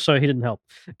true, but also he didn't help.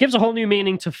 Gives a whole new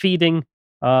meaning to feeding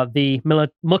the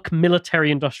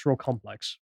military-industrial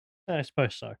complex. I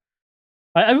suppose so.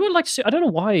 I would like to see. I don't know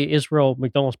why Israel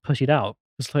McDonald's put it out.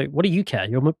 It's like, what do you care?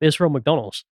 You're Israel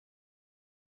McDonald's.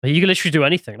 You can literally do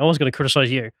anything. No one's going to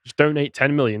criticize you. Just donate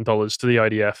 $10 million to the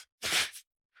IDF.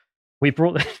 We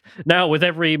brought now with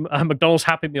every McDonald's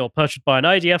Happy Meal purchased by an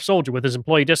IDF soldier with his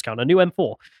employee discount, a new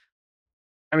M4.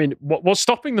 I mean, what's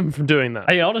stopping them from doing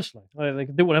that? Hey, honestly, they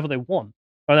can do whatever they want.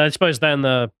 But I suppose then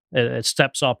it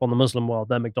steps up on the Muslim world.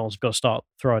 Then McDonald's have got to start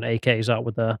throwing AKs out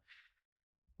with their.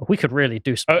 We could really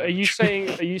do something. Are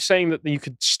you saying that you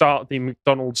could start the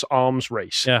McDonald's arms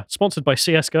race? Yeah, sponsored by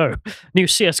CSGO. New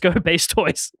CSGO based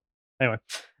toys. Anyway,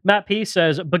 Matt P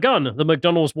says, begun, the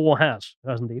McDonald's war has. It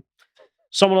has indeed.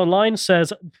 Someone online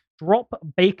says, drop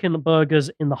bacon burgers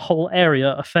in the whole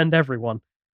area, offend everyone.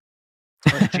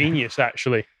 Genius,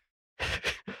 actually.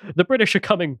 The British are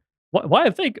coming. Why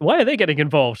are they getting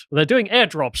involved? They're doing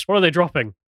airdrops. What are they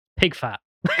dropping? Pig fat.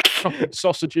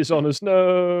 Sausages on us.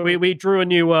 No. We drew a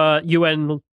new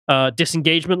UN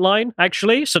disengagement line,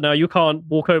 actually. So now you can't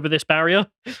walk over this barrier.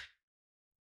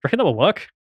 Reckon that will work?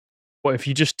 What if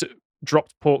you just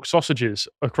dropped pork sausages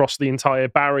across the entire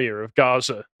barrier of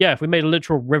Gaza? Yeah, if we made a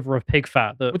literal river of pig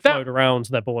fat that flowed around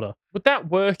their border. Would that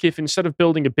work if instead of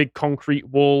building a big concrete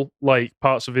wall like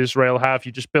parts of Israel have,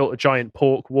 you just built a giant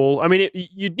pork wall? I mean,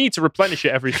 you'd need to replenish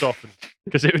it every so often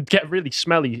because it would get really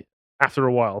smelly after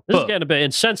a while. This is getting a bit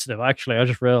insensitive, actually. I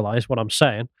just realized what I'm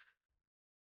saying.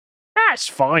 That's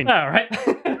fine. All right.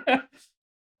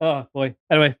 Oh, boy.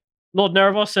 Anyway, Lord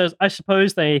Nerevos says, I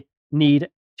suppose they need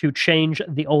to change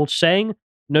the old saying,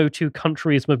 no two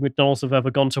countries with McDonald's have ever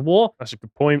gone to war. That's a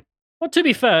good point. Well, to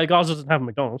be fair, Gaza doesn't have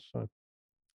McDonald's. So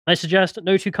I suggest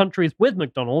no two countries with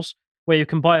McDonald's where you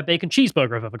can buy a bacon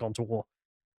cheeseburger have ever gone to war.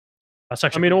 That's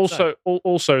actually. I mean,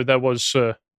 also there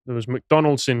was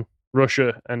McDonald's in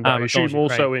Russia and I assume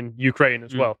also in Ukraine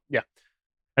as well. Yeah,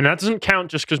 and that doesn't count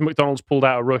just because McDonald's pulled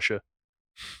out of Russia.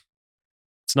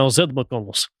 It's now Z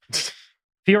McDonald's.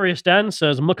 Furious Dan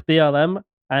says McBLM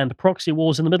and proxy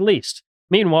wars in the Middle East.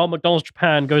 Meanwhile, McDonald's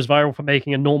Japan goes viral for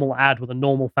making a normal ad with a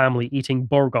normal family eating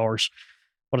burgers.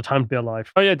 What a time to be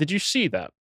alive. Oh yeah, did you see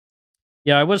that?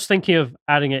 Yeah, I was thinking of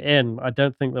adding it in. I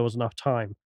don't think there was enough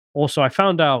time. Also, I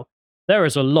found out there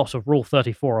is a lot of Rule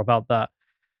 34 about that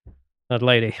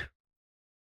lady.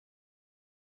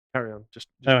 Carry on. Just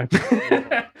anyway.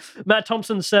 Matt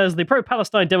Thompson says the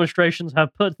pro-Palestine demonstrations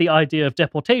have put the idea of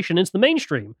deportation into the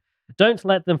mainstream. Don't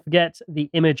let them forget the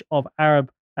image of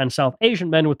Arab and South Asian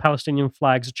men with Palestinian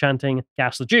flags chanting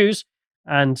 "Gas the Jews"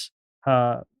 and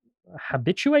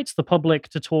habituates the public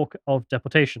to talk of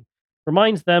deportation.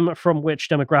 Reminds them from which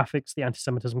demographics the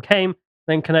anti-Semitism came,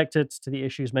 then connect it to the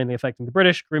issues mainly affecting the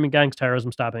British: grooming gangs,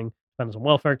 terrorism, stabbing, dependence on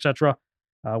welfare, etc.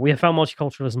 We have found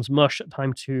multiculturalism's mush.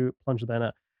 Time to plunge the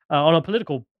bayonet. On a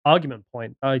political argument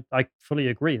point, I fully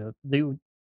agree that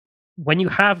when you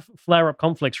have flare-up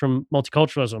conflicts from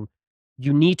multiculturalism,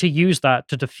 you need to use that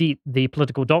to defeat the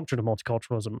political doctrine of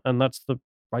multiculturalism, and that's the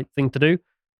right thing to do.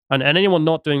 And anyone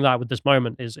not doing that with this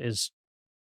moment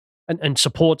and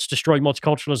supports destroying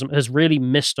multiculturalism has really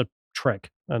missed a trick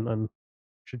and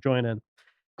should join in.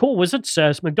 Cool Wizard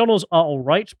says McDonald's are all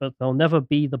right, but they'll never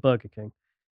be the Burger King.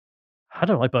 I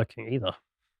don't like Burger King either.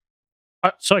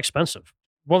 It's so expensive.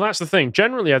 Well, that's the thing.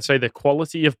 Generally, I'd say the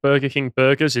quality of Burger King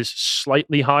burgers is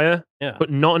slightly higher, but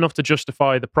not enough to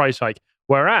justify the price hike.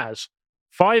 Whereas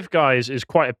Five Guys is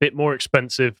quite a bit more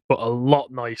expensive, but a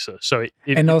lot nicer. So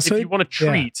if you want a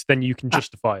treat, then you can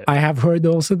justify it. I have heard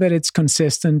also that it's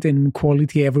consistent in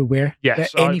quality everywhere.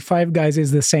 Yes. Any Five Guys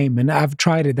is the same. And I've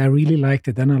tried it. I really liked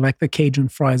it. And I like the Cajun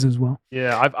fries as well.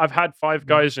 Yeah, I've had Five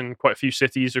Guys in quite a few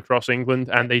cities across England,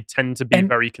 and they tend to be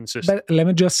very consistent. But let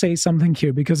me just say something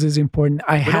here because it's important.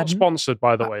 We're not sponsored,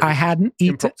 by the way. I hadn't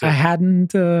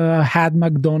had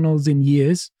McDonald's in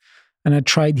years, and I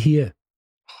tried here.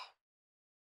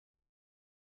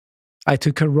 I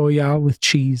took a Royale with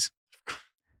cheese.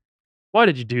 Why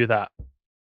did you do that?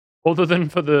 Other than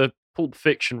for the Pulp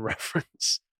Fiction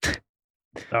reference.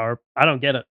 I don't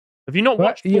get it. Have you not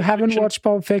watched You haven't watched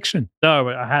Pulp Fiction? No,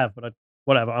 I have, but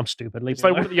whatever. I'm stupid. It's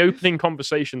like one of the opening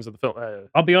conversations of the film.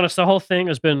 I'll be honest, the whole thing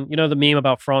has been, the meme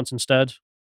about France instead?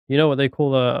 You know what they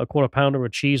call a quarter pounder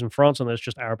of cheese in France, and there's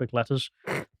just Arabic letters.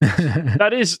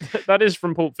 That is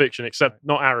from Pulp Fiction, except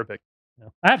not Arabic. Yeah.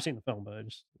 I have seen the film, but I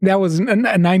just... That was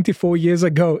 94 years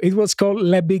ago. It was called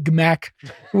Le Big Mac.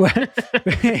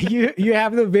 you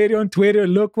have the video on Twitter.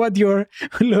 Look what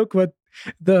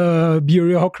the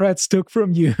bureaucrats took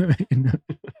from you.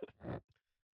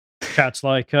 Chat's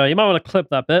like, you might want to clip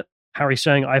that bit. Harry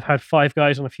saying, I've had 5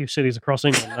 guys in a few cities across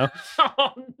England now.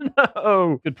 Oh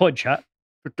no! Good point, chat.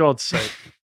 For God's sake.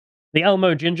 The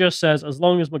Elmo Ginger says, as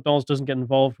long as McDonald's doesn't get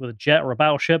involved with a jet or a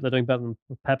battleship, they're doing better than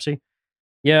Pepsi.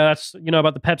 Yeah, that's, you know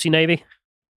about the Pepsi Navy?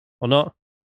 Or not?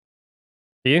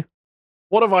 Do you?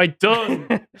 What have I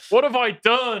done? What have I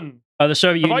done? The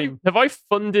Soviet Union. Have I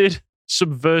funded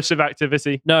subversive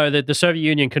activity? No, the Soviet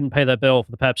Union couldn't pay their bill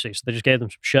for the Pepsi, so they just gave them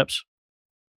some ships.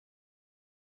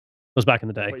 It was back in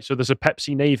the day. Wait, so there's a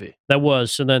Pepsi Navy? There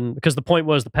was, and then, because the point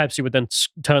was the Pepsi would then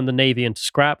turn the Navy into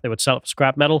scrap. They would sell it for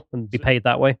scrap metal and be paid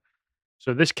that way.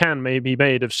 So this can may be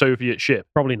made of Soviet ship?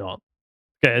 Probably not.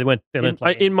 Okay, they went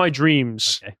in my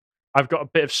dreams, okay. I've got a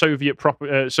bit of Soviet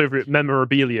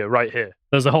memorabilia right here.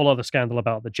 There's a whole other scandal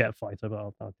about the jet fighter,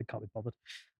 but I can't be bothered.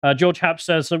 George Happ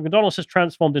says, so McDonald's has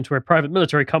transformed into a private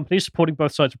military company supporting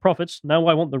both sides of profits. Now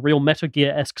I want the real Metal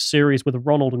Gear-esque series with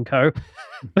Ronald and co.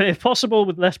 But if possible,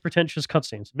 with less pretentious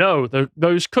cutscenes. No,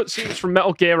 those cutscenes from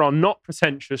Metal Gear are not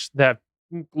pretentious. They're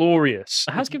glorious.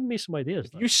 It has given me some ideas.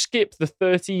 If you skip the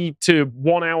 30 to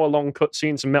 1 hour long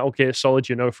cutscenes in Metal Gear Solid,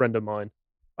 you're no friend of mine.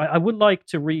 I would like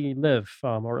to relive,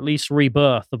 or at least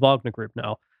rebirth, the Wagner group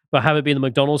now, but have it be the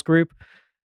McDonald's group.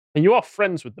 And you are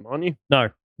friends with them, aren't you? No.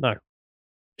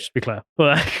 Just to be clear.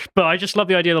 But I just love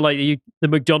the idea that the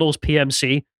McDonald's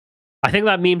PMC. I think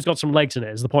that meme's got some legs in it,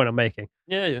 is the point I'm making.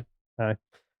 Yeah.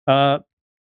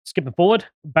 Skipping forward,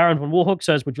 Baron von Warhook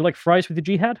says, would you like fries with your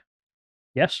jihad?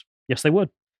 Yes, they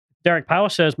would. Derek Power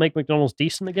says, make McDonald's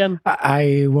decent again.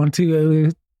 I want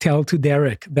to tell to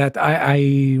Derek that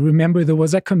I remember there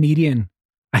was a comedian,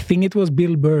 I think it was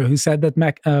Bill Burr, who said that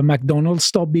McDonald's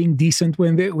stopped being decent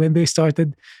when they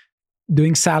started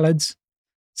doing salads.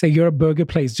 Say, you're a burger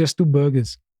place, just do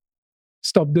burgers.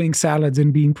 Stop doing salads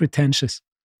and being pretentious.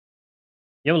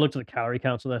 You ever looked at the calorie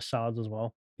counts of their salads as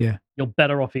well? Yeah. You're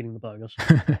better off eating the burgers.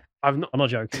 I'm not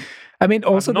joking. I mean,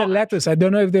 also the lettuce. I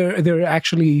don't know if they're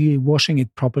actually washing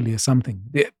it properly or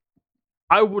something.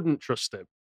 I wouldn't trust it.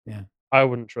 Yeah. I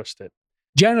wouldn't trust it.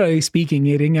 Generally speaking,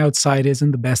 eating outside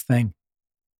isn't the best thing.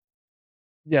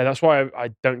 Yeah, that's why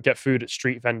I don't get food at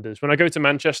street vendors. When I go to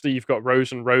Manchester, you've got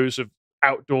rows and rows of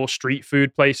outdoor street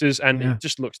food places, and it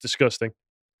just looks disgusting.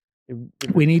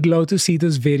 We need Lotus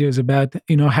Eaters videos about,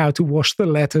 how to wash the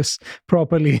lettuce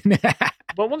properly.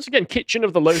 Well, once again, Kitchen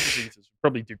of the Lotus Eaters would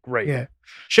probably do great. Yeah.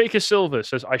 Shaker Silver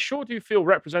says, I sure do feel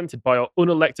represented by our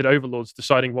unelected overlords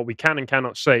deciding what we can and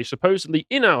cannot say, supposedly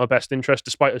in our best interest,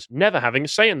 despite us never having a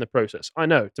say in the process. I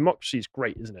know, democracy is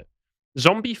great, isn't it?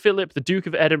 Zombie Philip, the Duke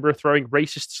of Edinburgh, throwing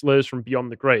racist slurs from beyond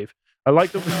the grave. I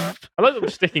like that we're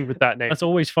sticking with that name. That's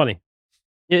always funny.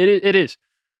 Yeah, it is.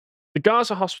 The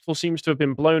Gaza hospital seems to have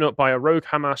been blown up by a rogue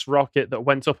Hamas rocket that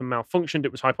went up and malfunctioned.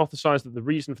 It was hypothesized that the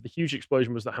reason for the huge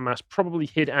explosion was that Hamas probably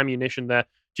hid ammunition there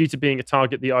due to being a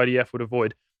target the IDF would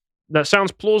avoid. That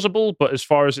sounds plausible, but as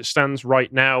far as it stands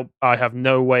right now, I have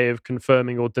no way of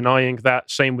confirming or denying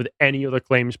that. Same with any other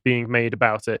claims being made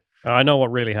about it. I know what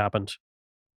really happened.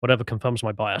 Whatever confirms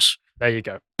my bias. There you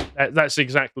go. That's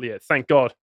exactly it. Thank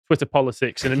God. Twitter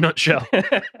politics in a nutshell.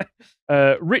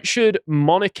 Richard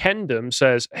Monikendum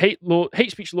says, hate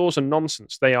speech laws are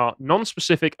nonsense. They are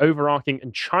non-specific, overarching,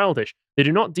 and childish. They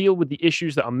do not deal with the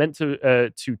issues that are meant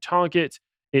to target.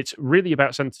 It's really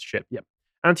about censorship. Yep.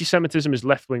 Anti-Semitism is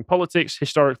left-wing politics,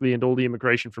 historically, and all the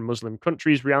immigration from Muslim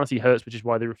countries. Reality hurts, which is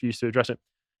why they refuse to address it.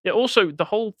 Yeah, also, the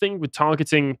whole thing with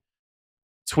targeting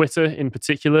Twitter in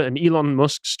particular, and Elon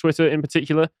Musk's Twitter in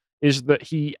particular, is that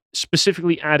he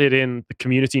specifically added in the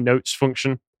community notes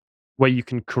function where you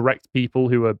can correct people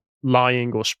who are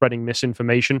lying or spreading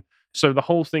misinformation. So the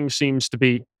whole thing seems to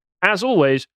be, as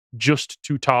always, just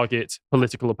to target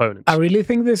political opponents. I really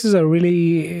think this is a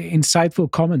really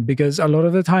insightful comment, because a lot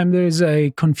of the time there is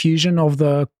a confusion of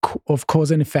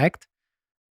cause and effect,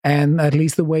 and at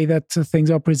least the way that things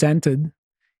are presented,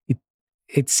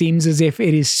 it seems as if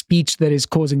it is speech that is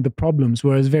causing the problems,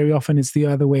 whereas very often it's the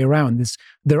other way around.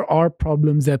 There are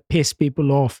problems that piss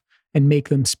people off and make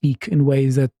them speak in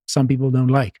ways that some people don't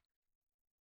like.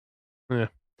 Yeah.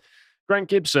 Grant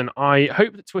Gibson, I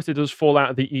hope that Twitter does fall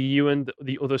out of the EU and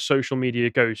the other social media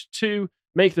goes too.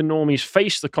 Make the normies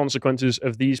face the consequences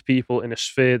of these people in a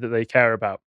sphere that they care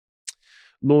about.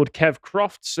 Lord Kev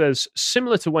Croft says,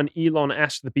 similar to when Elon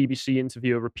asked the BBC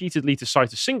interviewer repeatedly to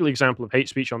cite a single example of hate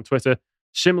speech on Twitter,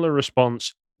 Similar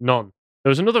response, none. There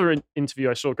was another interview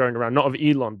I saw going around, not of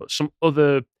Elon, but some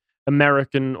other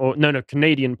American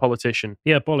Canadian politician.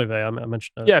 Pierre Bolivar, I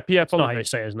mentioned. Yeah, Pierre That's not how Bolivar. you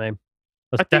say his name.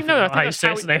 I That's think definitely not how you that's say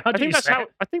how his name. How do you say it?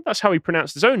 I think that's how he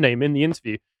pronounced his own name in the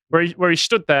interview, where he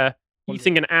stood there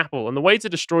eating an apple. And the way to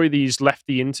destroy these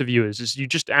lefty interviewers is you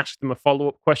just ask them a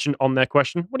follow-up question on their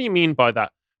question. What do you mean by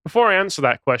that? Before I answer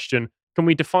that question, can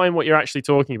we define what you're actually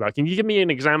talking about? Can you give me an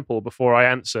example before I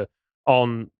answer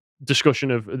on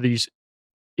discussion of these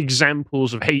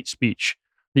examples of hate speech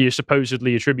that you're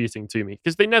supposedly attributing to me?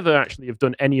 Because they never actually have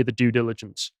done any of the due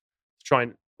diligence to try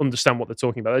and understand what they're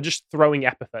talking about. They're just throwing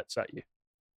epithets at you.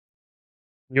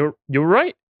 You're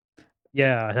right.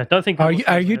 Yeah, I don't think.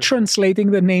 Are you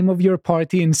translating the name of your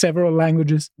party in several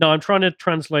languages? No, I'm trying to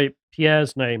translate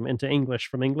Pierre's name into English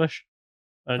from English.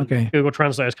 And Okay. Google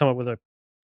Translate has come up with I'm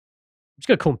just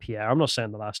going to call him Pierre. I'm not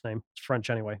saying the last name. It's French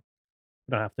anyway.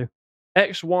 You don't have to.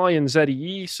 X, Y, and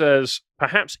ZEE says,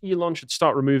 perhaps Elon should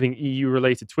start removing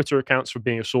EU-related Twitter accounts for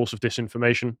being a source of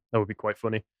disinformation. That would be quite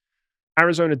funny.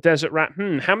 Arizona Desert Rat,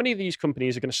 how many of these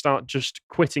companies are going to start just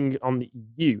quitting on the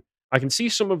EU? I can see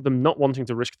some of them not wanting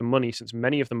to risk the money since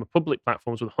many of them are public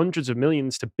platforms with hundreds of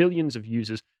millions to billions of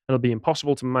users, and it'll be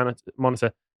impossible to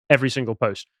monitor every single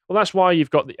post. Well, that's why you've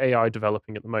got the AI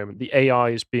developing at the moment. The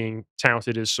AI is being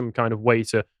touted as some kind of way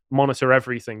to monitor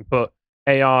everything, but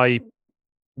AI,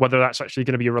 whether that's actually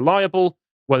going to be reliable,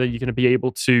 whether you're going to be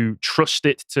able to trust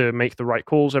it to make the right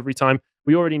calls every time,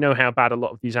 we already know how bad a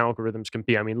lot of these algorithms can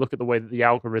be. I mean, look at the way that the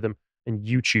algorithm in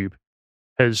YouTube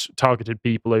has targeted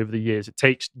people over the years. It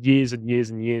takes years and years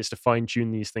and years to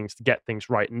fine-tune these things to get things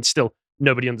right, and still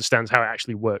nobody understands how it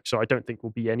actually works. So I don't think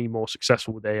we'll be any more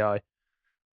successful with AI.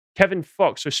 Kevin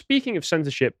Fox. So speaking of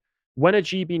censorship, when are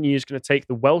GB News going to take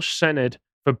the Welsh Senedd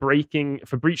for breaching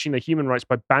their human rights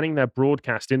by banning their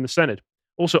broadcast in the Senedd?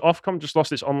 Also, Ofcom just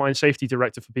lost its online safety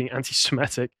director for being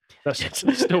anti-Semitic. That's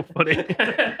still funny.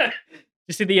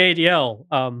 You see, the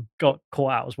ADL got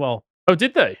caught out as well. Oh,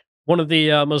 did they? One of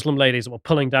the Muslim ladies that were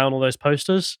pulling down all those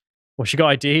posters. Well, she got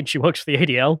ID'd. She works for the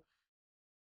ADL.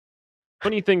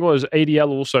 Funny thing was, ADL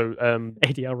also...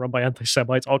 ADL run by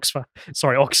anti-Semites.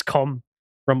 Oxcom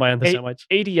run by anti-Semites.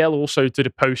 ADL also did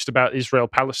a post about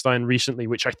Israel-Palestine recently,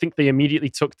 which I think they immediately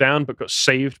took down, but got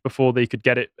saved before they could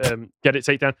get it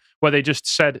taken down, where they just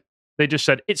said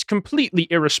it's completely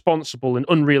irresponsible and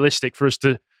unrealistic for us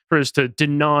to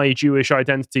deny Jewish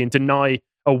identity and deny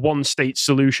a one-state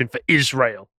solution for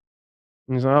Israel.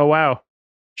 And it's like, oh wow,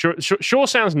 sure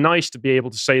sounds nice to be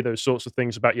able to say those sorts of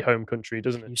things about your home country,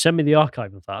 doesn't it? You send me the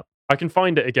archive of that. I can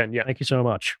find it again. Yeah, thank you so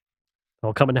much.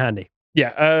 It'll come in handy.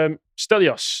 Yeah,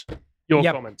 Stelios, your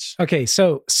comments. Okay,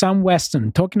 so Sam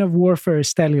Weston, talking of warfare,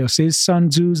 Stelios, is Sun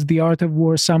Tzu's The Art of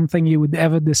War something you would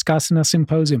ever discuss in a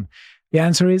symposium? The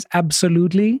answer is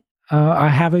absolutely. I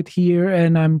have it here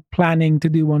and I'm planning to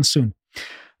do one soon.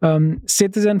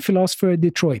 Citizen philosopher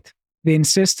Detroit. The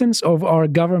insistence of our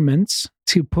governments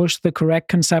to push the correct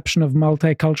conception of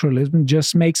multiculturalism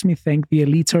just makes me think the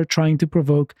elites are trying to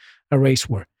provoke a race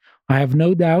war. I have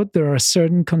no doubt there are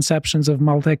certain conceptions of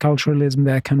multiculturalism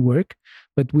that can work,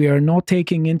 but we are not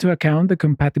taking into account the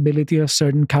compatibility of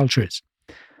certain cultures.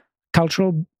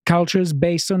 Cultures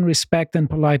based on respect and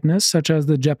politeness, such as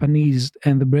the Japanese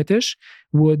and the British,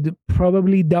 would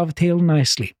probably dovetail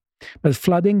nicely. But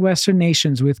flooding Western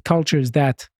nations with cultures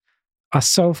that are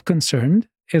self-concerned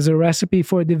is a recipe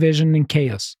for division and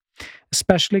chaos,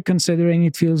 especially considering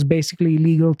it feels basically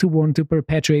illegal to want to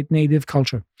perpetuate native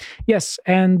culture. Yes,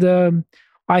 and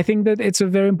I think that it's a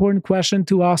very important question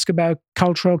to ask about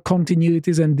cultural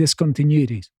continuities and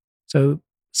discontinuities. So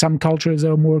some cultures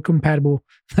are more compatible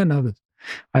than others.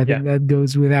 I think that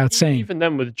goes without saying. Even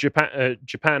then with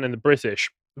Japan and the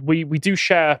British, we do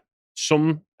share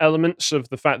some elements of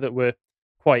the fact that we're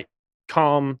quite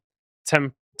calm,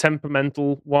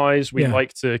 temperamental wise. We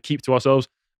like to keep to ourselves.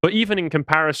 But even in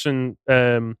comparison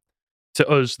to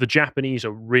us, the Japanese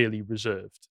are really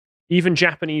reserved. Even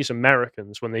Japanese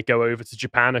Americans, when they go over to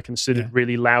Japan, are considered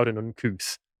really loud and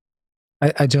uncouth.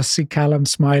 I just see Callum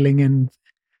smiling, and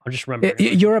I'm just remembering.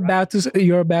 You're about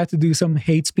to do some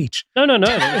hate speech. No.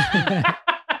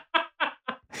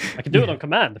 I can do it on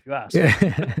command if you ask.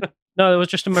 No, I was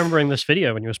just remembering this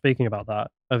video when you were speaking about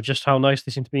that, of just how nice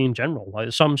they seem to be in general.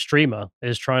 Like some streamer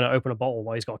is trying to open a bottle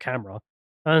while he's got a camera,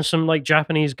 and some like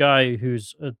Japanese guy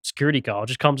who's a security guard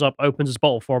just comes up, opens his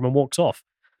bottle for him, and walks off.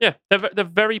 Yeah, they're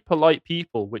very polite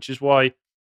people, which is why,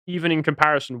 even in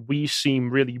comparison, we seem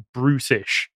really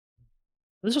brutish.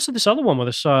 There's also this other one where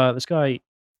this guy.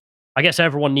 I guess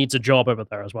everyone needs a job over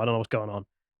there as well. I don't know what's going on.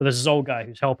 But there's this old guy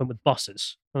who's helping with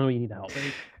buses. Oh, you need help. And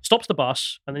he stops the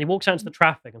bus, and then he walks out into the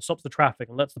traffic and stops the traffic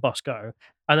and lets the bus go.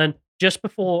 And then just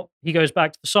before he goes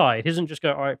back to the side, he doesn't just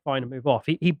go, all right, fine, and move off.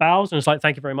 He bows and is like,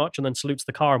 thank you very much, and then salutes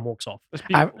the car and walks off. It's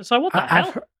like, what the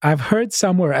hell? I've heard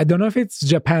somewhere, I don't know if it's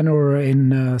Japan or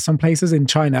in some places in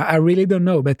China, I really don't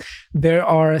know, but there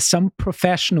are some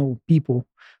professional people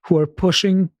who are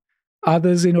pushing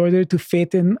others in order to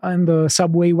fit in on the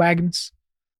subway wagons.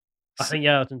 I think,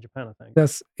 yeah, it's in Japan, I think.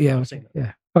 That's, yeah. Okay,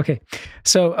 yeah. Okay.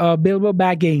 So, Bilbo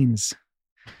Baggins.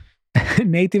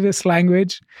 Nativist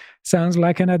language sounds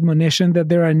like an admonition that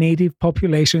there are native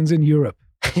populations in Europe.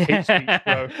 Hate speech,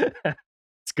 bro.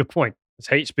 It's a good point. It's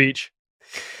hate speech.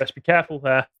 Let's be careful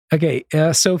there. Okay,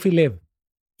 Sophie Liv.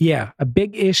 Yeah, a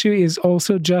big issue is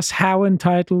also just how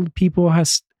entitled people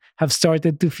have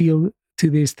started to feel to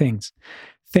these things.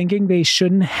 Thinking they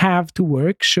shouldn't have to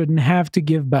work, shouldn't have to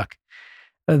give back.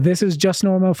 This is just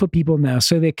normal for people now,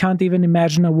 so they can't even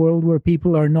imagine a world where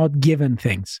people are not given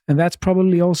things. And that's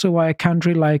probably also why a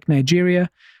country like Nigeria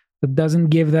that doesn't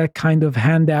give that kind of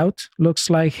handout looks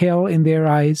like hell in their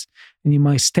eyes, and you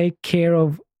must take care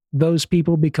of those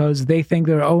people because they think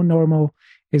their own normal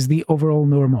is the overall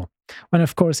normal. When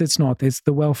of course it's not. It's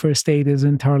the welfare state is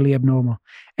entirely abnormal.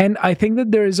 And I think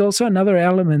that there is also another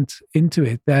element into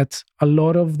it, that a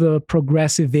lot of the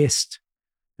progressivist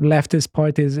leftist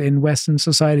parties in Western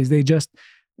societies, they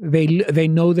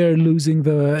know they're losing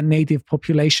the native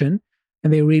population,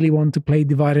 and they really want to play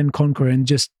divide and conquer and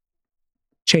just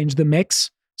change the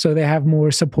mix so they have more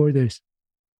supporters.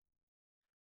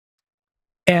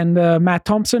 And Matt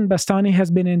Thompson, Bastani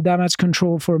has been in damage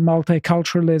control for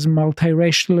multiculturalism,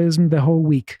 multiracialism the whole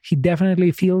week. He definitely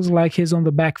feels like he's on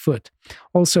the back foot.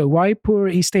 Also, why poor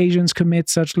East Asians commit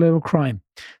such little crime?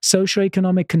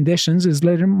 Socioeconomic conditions is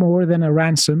little more than a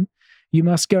ransom. You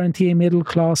must guarantee a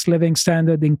middle-class living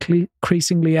standard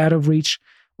increasingly out of reach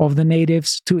of the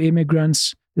natives to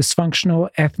immigrants, dysfunctional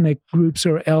ethnic groups,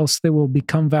 or else they will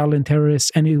become violent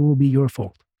terrorists and it will be your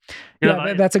fault.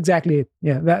 That's exactly it.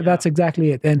 That's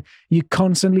exactly it. And you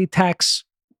constantly tax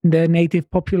the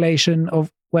native population of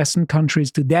Western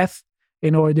countries to death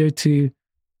in order to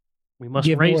we must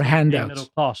give raise more the handouts. middle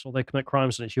class, or they commit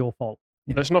crimes and it's your fault.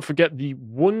 Let's not forget the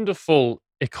wonderful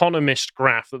Economist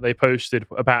graph that they posted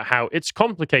about how it's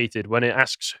complicated when it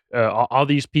asks, are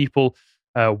these people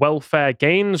welfare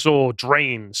gains or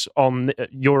drains on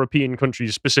European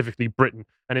countries, specifically Britain?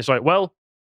 And it's like, well,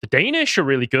 the Danish are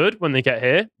really good when they get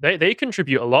here. They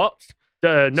contribute a lot.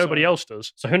 Nobody else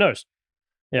does. So who knows?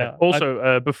 Yeah.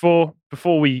 Also, before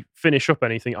we finish up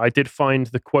anything, I did find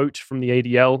the quote from the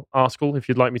ADL article, if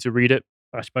you'd like me to read it.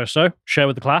 I suppose so. Share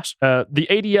with the class. The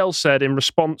ADL said in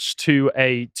response to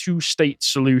a two-state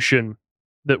solution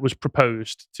that was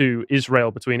proposed to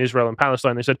Israel, between Israel and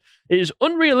Palestine, they said, it is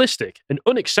unrealistic and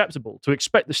unacceptable to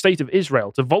expect the state of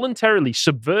Israel to voluntarily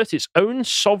subvert its own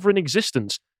sovereign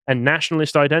existence and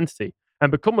nationalist identity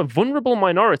and become a vulnerable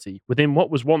minority within what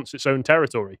was once its own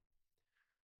territory.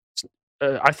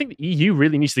 I think the EU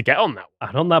really needs to get on that.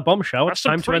 And on that bombshell, it's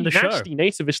time to end the show. That's some pretty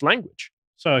nasty nativist language.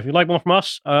 So if you'd like more from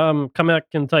us, come back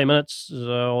in 30 minutes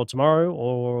or tomorrow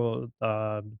or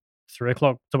 3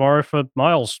 o'clock tomorrow for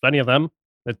Miles. Any of them.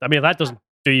 I mean, if that doesn't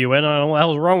do you in, I don't know what the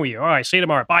hell's wrong with you. All right, see you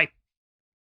tomorrow. Bye.